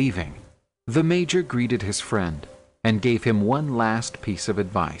time of leaving, the Major greeted his friend and gave him one last piece of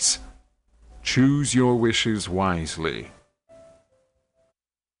advice. Choose your wishes wisely.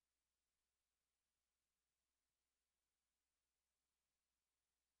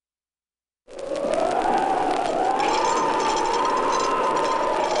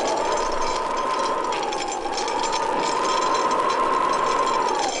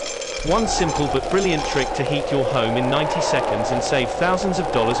 One simple but brilliant trick to heat your home in 90 seconds and save thousands of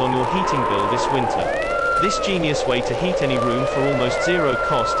dollars on your heating bill this winter. This genius way to heat any room for almost zero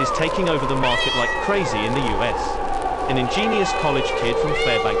cost is taking over the market like crazy in the US. an ingenious college kid from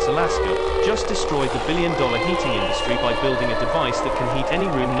Fairbanks, Alaska, just destroyed the billion-dollar heating industry by building a device that can heat any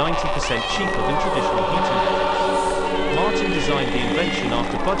room 90% cheaper than traditional heating methods. Martin designed the invention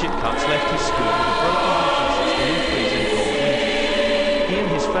after budget cuts left his school with a broken heating system in freezing cold winters. He and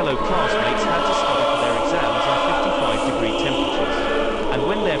his fellow classmates had to study for their exams in 55-degree temperatures. And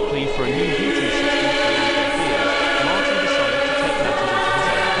when their plea for a new heating system fell on their ears, Martin decided to take matters into his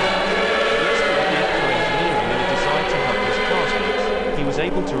own hands. Blessed with a gift for engineering and a desire to help his classmates, he was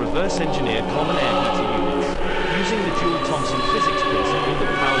able to reverse engineer common air heating units. Using the Joule-Thomson physics principle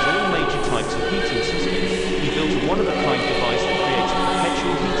that powers all major types of heating systems, he built a one-of-a-kind device that creates a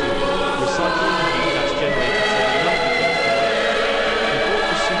perpetual heating loop, recycling the heat that's generated so that none of it goes to waste. He brought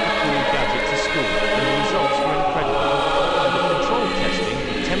the super cool gadget to school, and the results were incredible. Under controlled testing,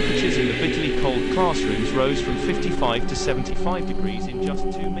 temperatures in the bitterly cold classrooms rose from 55 to 75 degrees in just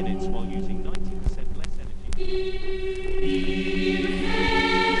 2 minutes while using 90% less energy.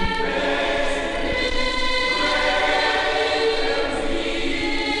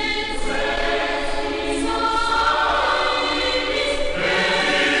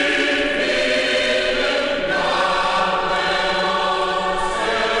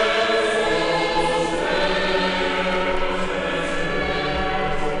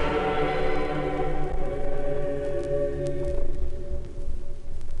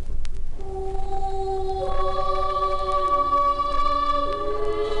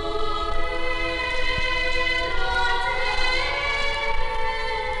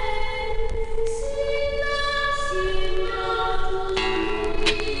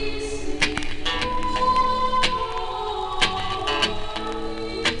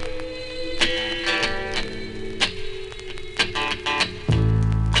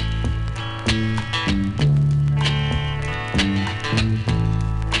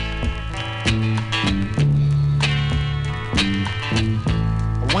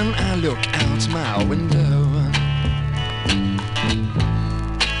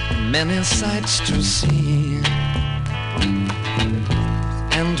 Many sights to see,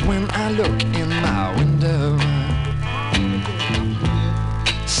 and when I look in my window,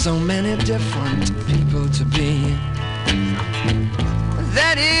 so many different people to be,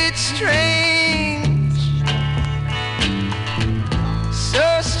 that it's strange,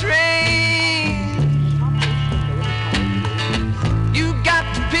 so strange. You got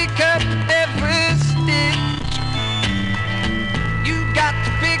to pick up every stitch, you got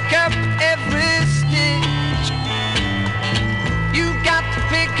to pick up every stitch, you got to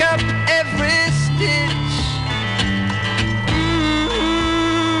pick up every stitch.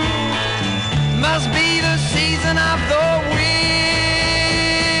 Must be the season of the witch,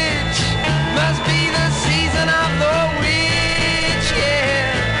 must be the season of the witch,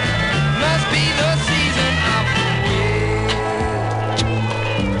 yeah, must be the season of the witch.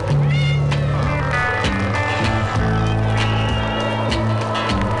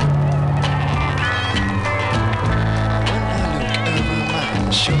 When I look over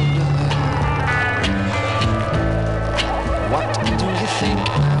my shoulder, what do you think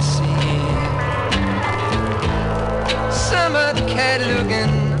I see? Summer cat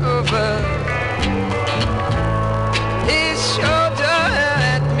looking over his shoulder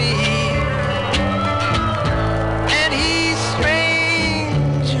at me, and he's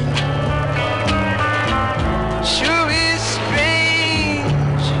strange, sure is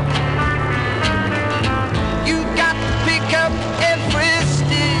strange. You got to pick up every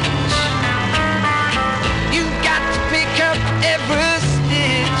stitch, you got to pick up every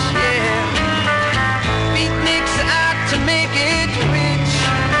stitch, yeah. Beatniks out to make it rich.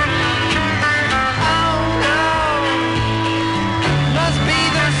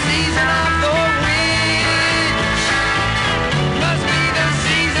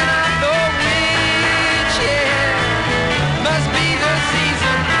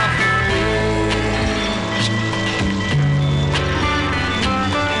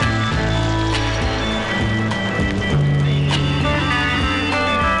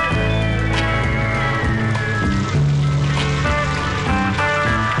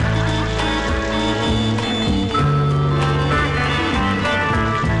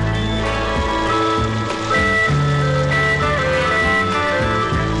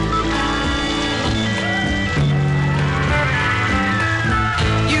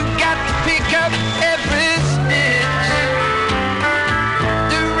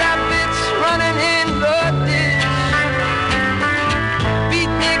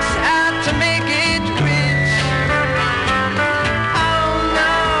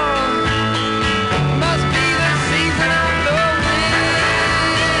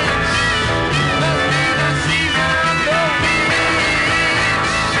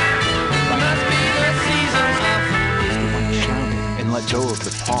 go of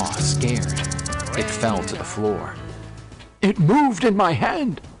the paw, scared. It fell to the floor. It moved in my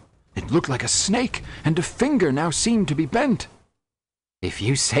hand. It looked like a snake, and a finger now seemed to be bent. If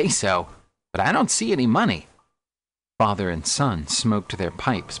you say so, but I don't see any money. Father and son smoked their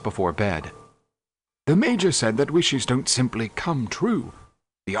pipes before bed. The Major said that wishes don't simply come true.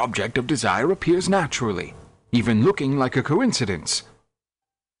 The object of desire appears naturally, even looking like a coincidence.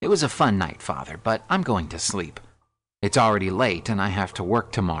 It was a fun night, Father, but I'm going to sleep. It's already late and I have to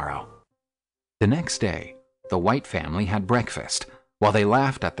work tomorrow. The next day, the White family had breakfast, while they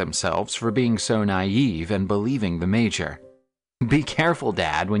laughed at themselves for being so naive and believing the Major. Be careful,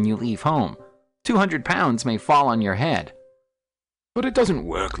 Dad, when you leave home. 200 pounds may fall on your head. But it doesn't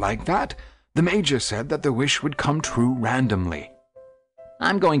work like that. The Major said that the wish would come true randomly.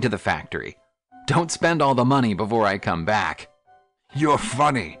 I'm going to the factory. Don't spend all the money before I come back. You're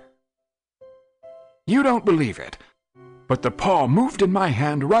funny. You don't believe it, but the paw moved in my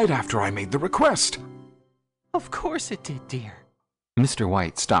hand right after I made the request. Of course it did, dear. Mr.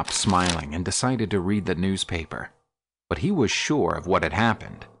 White stopped smiling and decided to read the newspaper, but he was sure of what had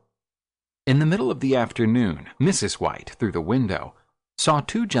happened. In the middle of the afternoon, Mrs. White, through the window, saw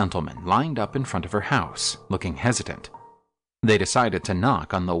two gentlemen lined up in front of her house, looking hesitant. They decided to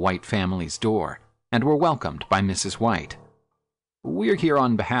knock on the White family's door and were welcomed by Mrs. White. We're here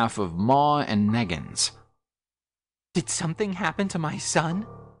on behalf of Ma and Neggins. Did something happen to my son?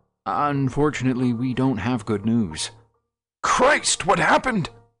 Unfortunately, we don't have good news. Christ, what happened?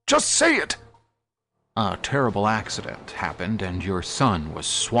 Just say it! A terrible accident happened and your son was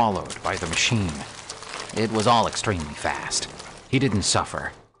swallowed by the machine. It was all extremely fast. He didn't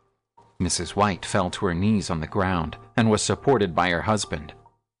suffer. Mrs. White fell to her knees on the ground and was supported by her husband.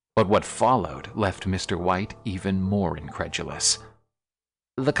 But what followed left Mr. White even more incredulous.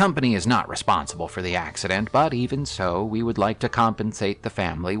 The company is not responsible for the accident, but even so, we would like to compensate the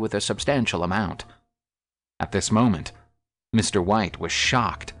family with a substantial amount. At this moment, Mr. White was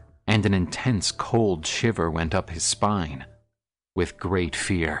shocked, and an intense cold shiver went up his spine. With great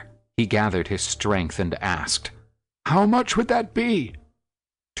fear, he gathered his strength and asked, "How much would that be?"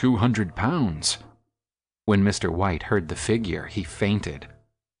 200 pounds. When Mr. White heard the figure, he fainted.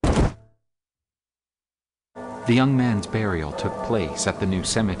 The young man's burial took place at the new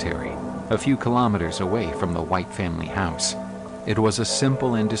cemetery, a few kilometers away from the White family house. It was a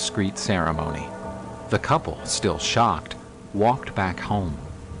simple and discreet ceremony. The couple, still shocked, walked back home.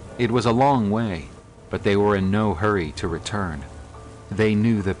 It was a long way, but they were in no hurry to return. They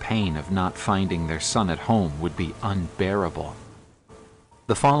knew the pain of not finding their son at home would be unbearable.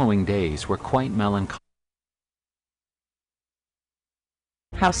 The following days were quite melancholy.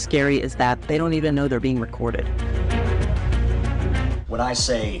 How scary is that? They don't even know they're being recorded. When I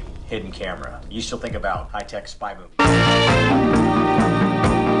say hidden camera, you still think about high-tech spy movie.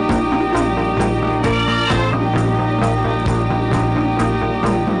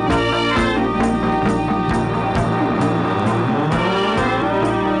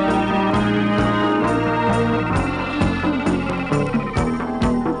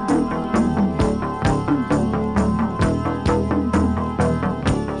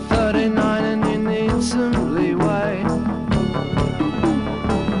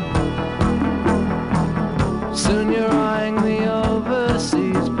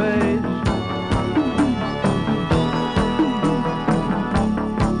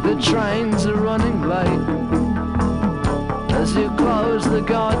 Trains are running late as you close the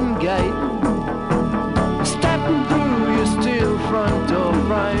garden gate. Stepping through your steel front door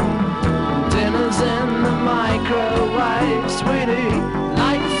frame. Dinner's in the microwave, sweetie.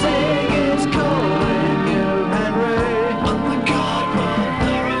 Leipzig is calling you, Henry. On the Cardinal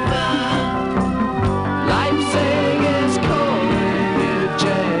River. Leipzig is calling you,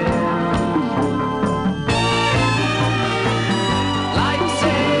 James.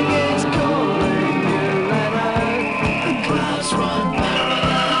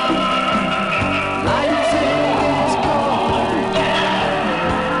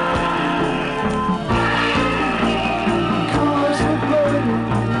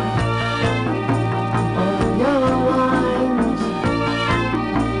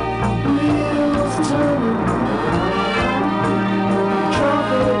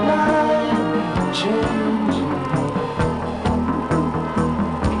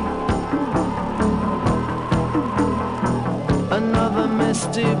 Another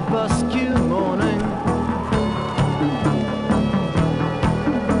misty busky morning.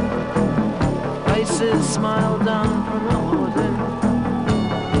 Faces smile down from the hoarding.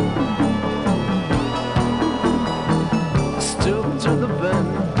 Stoop to the bin.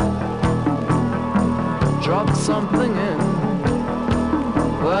 Drop something in.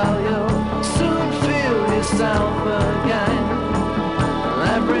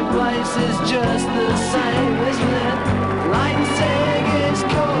 the same, isn't it? Light saying is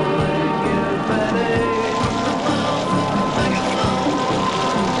calling you, Betty.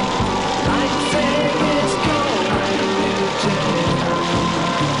 Light saying is calling you, Jane.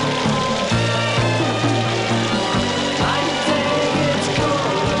 Light saying is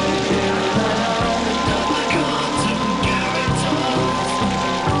calling you,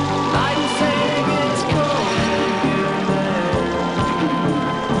 Light saying is calling you,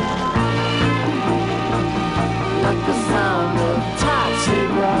 like the sound of taxi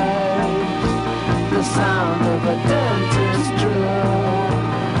rides, the sound of a dentist drill,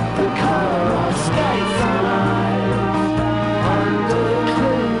 the color of skates on ice, under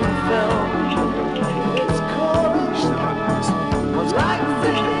clean film. It's calling, like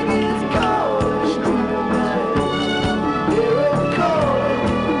saying it's calling, hear it calling.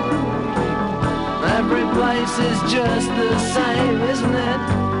 Every place is just the same, isn't it?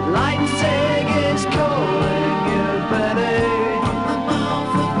 Light saying is calling you, Betty.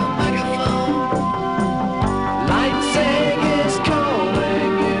 Light saying is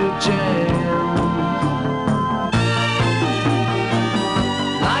calling you, Jane.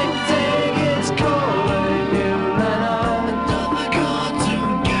 Light saying is calling you, Leonard. Another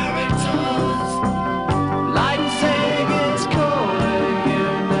cartoon characters. Light saying is calling you,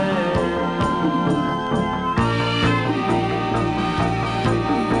 Ned.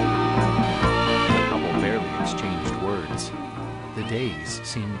 The couple barely exchanged words. The days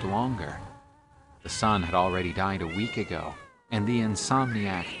seemed longer. The sun had already died a week ago, and the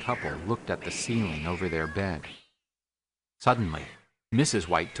insomniac couple looked at the ceiling over their bed. Suddenly, Mrs.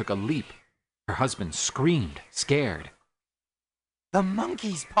 White took a leap. Her husband screamed, scared. The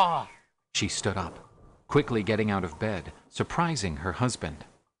monkey's paw! She stood up, quickly getting out of bed, surprising her husband.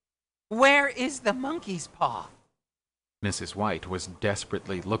 Where is the monkey's paw? Mrs. White was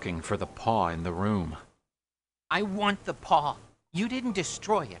desperately looking for the paw in the room. I want the paw. You didn't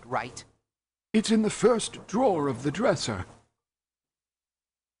destroy it, right? It's in the first drawer of the dresser.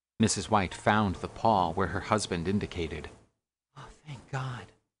 Mrs. White found the paw where her husband indicated. Oh, thank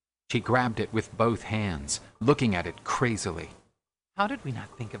God. She grabbed it with both hands, looking at it crazily. How did we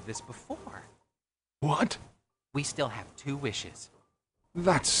not think of this before? What? We still have 2 wishes.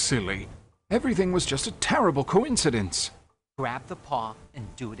 That's silly. Everything was just a terrible coincidence. Grab the paw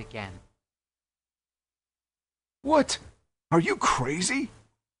and do it again. What? Are you crazy?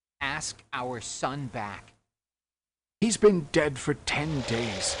 Ask our son back. He's been dead for 10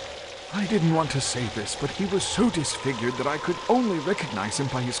 days. I didn't want to say this, but he was so disfigured that I could only recognize him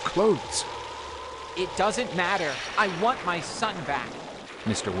by his clothes. It doesn't matter. I want my son back.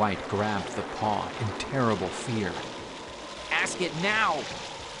 Mr. White grabbed the paw in terrible fear. Ask it now.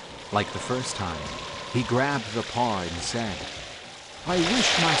 Like the first time, he grabbed the paw and said, I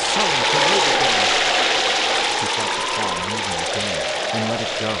wish my son could live again. He felt the paw moving again and let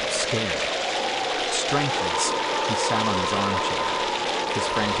it go, scared. Strengthless, he sat on his armchair. His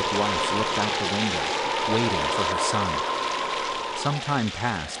frantic wife looked out the window, waiting for her son. Some time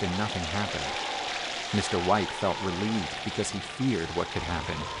passed and nothing happened. Mr. White felt relieved because he feared what could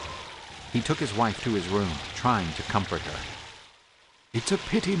happen. He took his wife to his room, trying to comfort her. It's a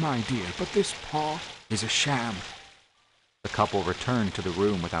pity, my dear, but this paw is a sham. The couple returned to the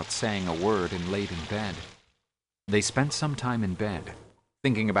room without saying a word and laid in bed. They spent some time in bed,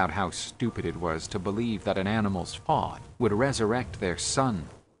 thinking about how stupid it was to believe that an animal's paw would resurrect their son.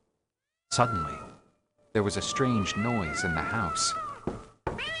 Suddenly, there was a strange noise in the house.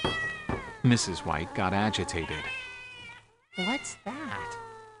 Mrs. White got agitated. What's that?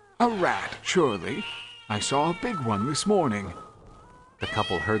 A rat, surely. I saw a big one this morning. The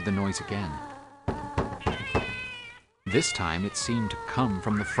couple heard the noise again. This time it seemed to come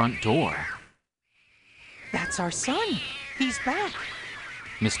from the front door. That's our son. He's back.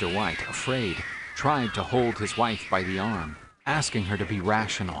 Mr. White, afraid, tried to hold his wife by the arm, asking her to be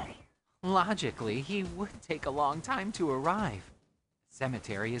rational. Logically, he would take a long time to arrive. The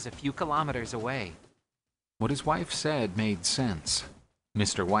cemetery is a few kilometers away. What his wife said made sense.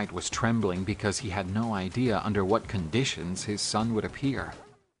 Mr. White was trembling because he had no idea under what conditions his son would appear.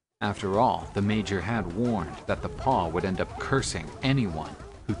 After all, the Major had warned that the paw would end up cursing anyone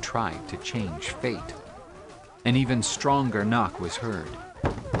who tried to change fate. An even stronger knock was heard.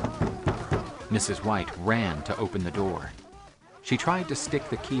 Mrs. White ran to open the door. She tried to stick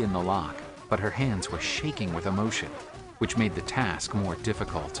the key in the lock, but her hands were shaking with emotion, which made the task more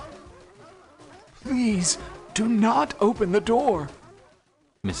difficult. Please, do not open the door.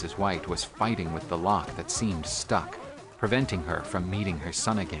 Mrs. White was fighting with the lock that seemed stuck, preventing her from meeting her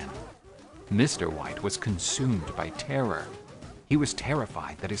son again. Mr. White was consumed by terror. He was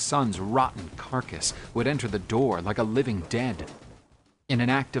terrified that his son's rotten carcass would enter the door like a living dead. In an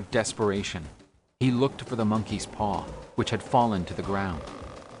act of desperation, he looked for the monkey's paw, which had fallen to the ground,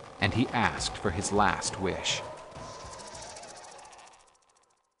 and he asked for his last wish.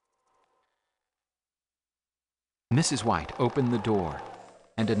 Mrs. White opened the door,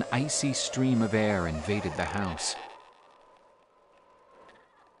 and an icy stream of air invaded the house.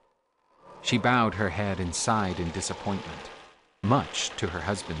 She bowed her head and sighed in disappointment, much to her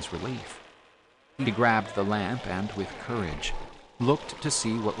husband's relief. He grabbed the lamp and, with courage, looked to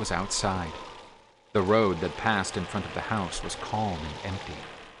see what was outside. The road that passed in front of the house was calm and empty.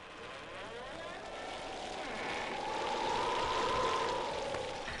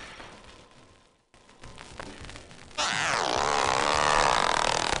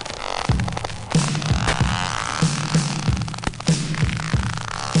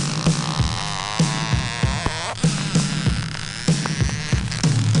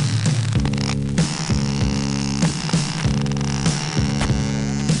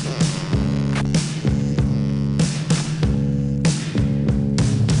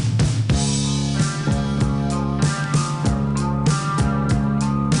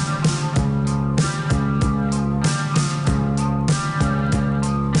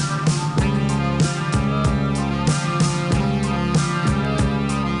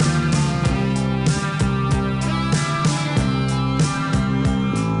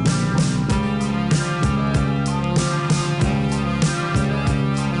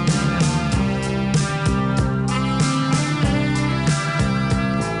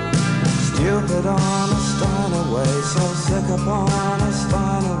 Stupid on a Steiner way, so sick upon a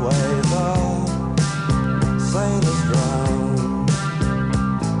Steiner way, the sailors drown.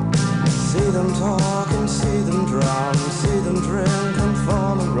 See them talk and see them drown, see them drink and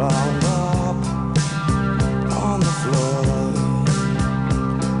fall around up on the floor.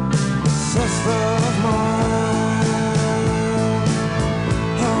 Sister of mine,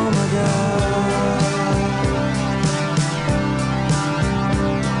 oh my God.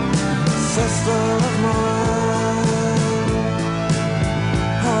 Sister of mine,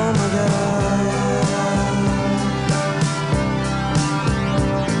 oh my God.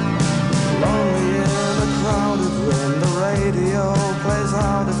 Lonely in a crowded room, the radio plays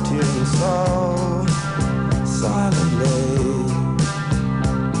out of tune so silently.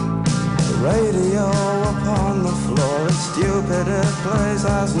 The radio upon the floor is stupid, it plays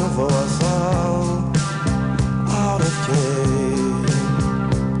as Navor so out of key.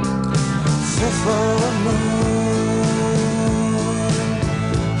 Sister of mine,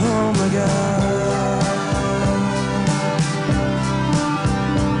 oh my God.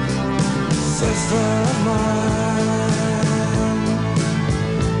 Sister of mine,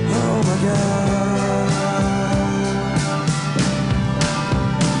 oh my God.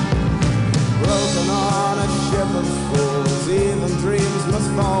 Broken on a ship of fools, even dreams must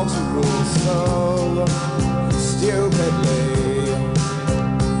fall to rules so stupidly.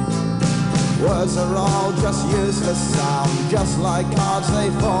 Words are all just useless sound, just like cards they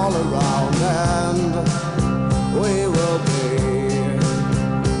fall around, and we will be.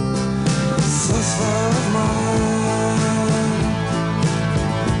 Sister of mine,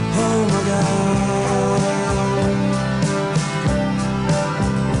 oh my God.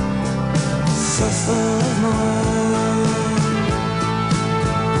 Sister of mine,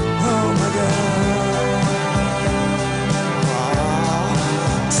 oh my God.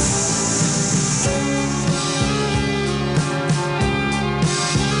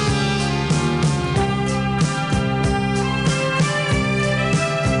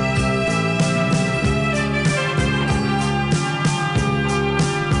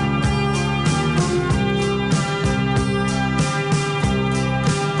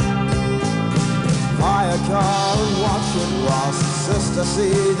 Car and watch it rust, sister,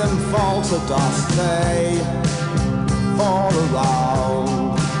 see them fall to dust, they fall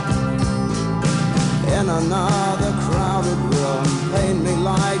around. In another crowded room, paint me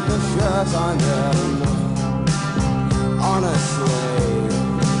like the shirt I'm in. Honestly,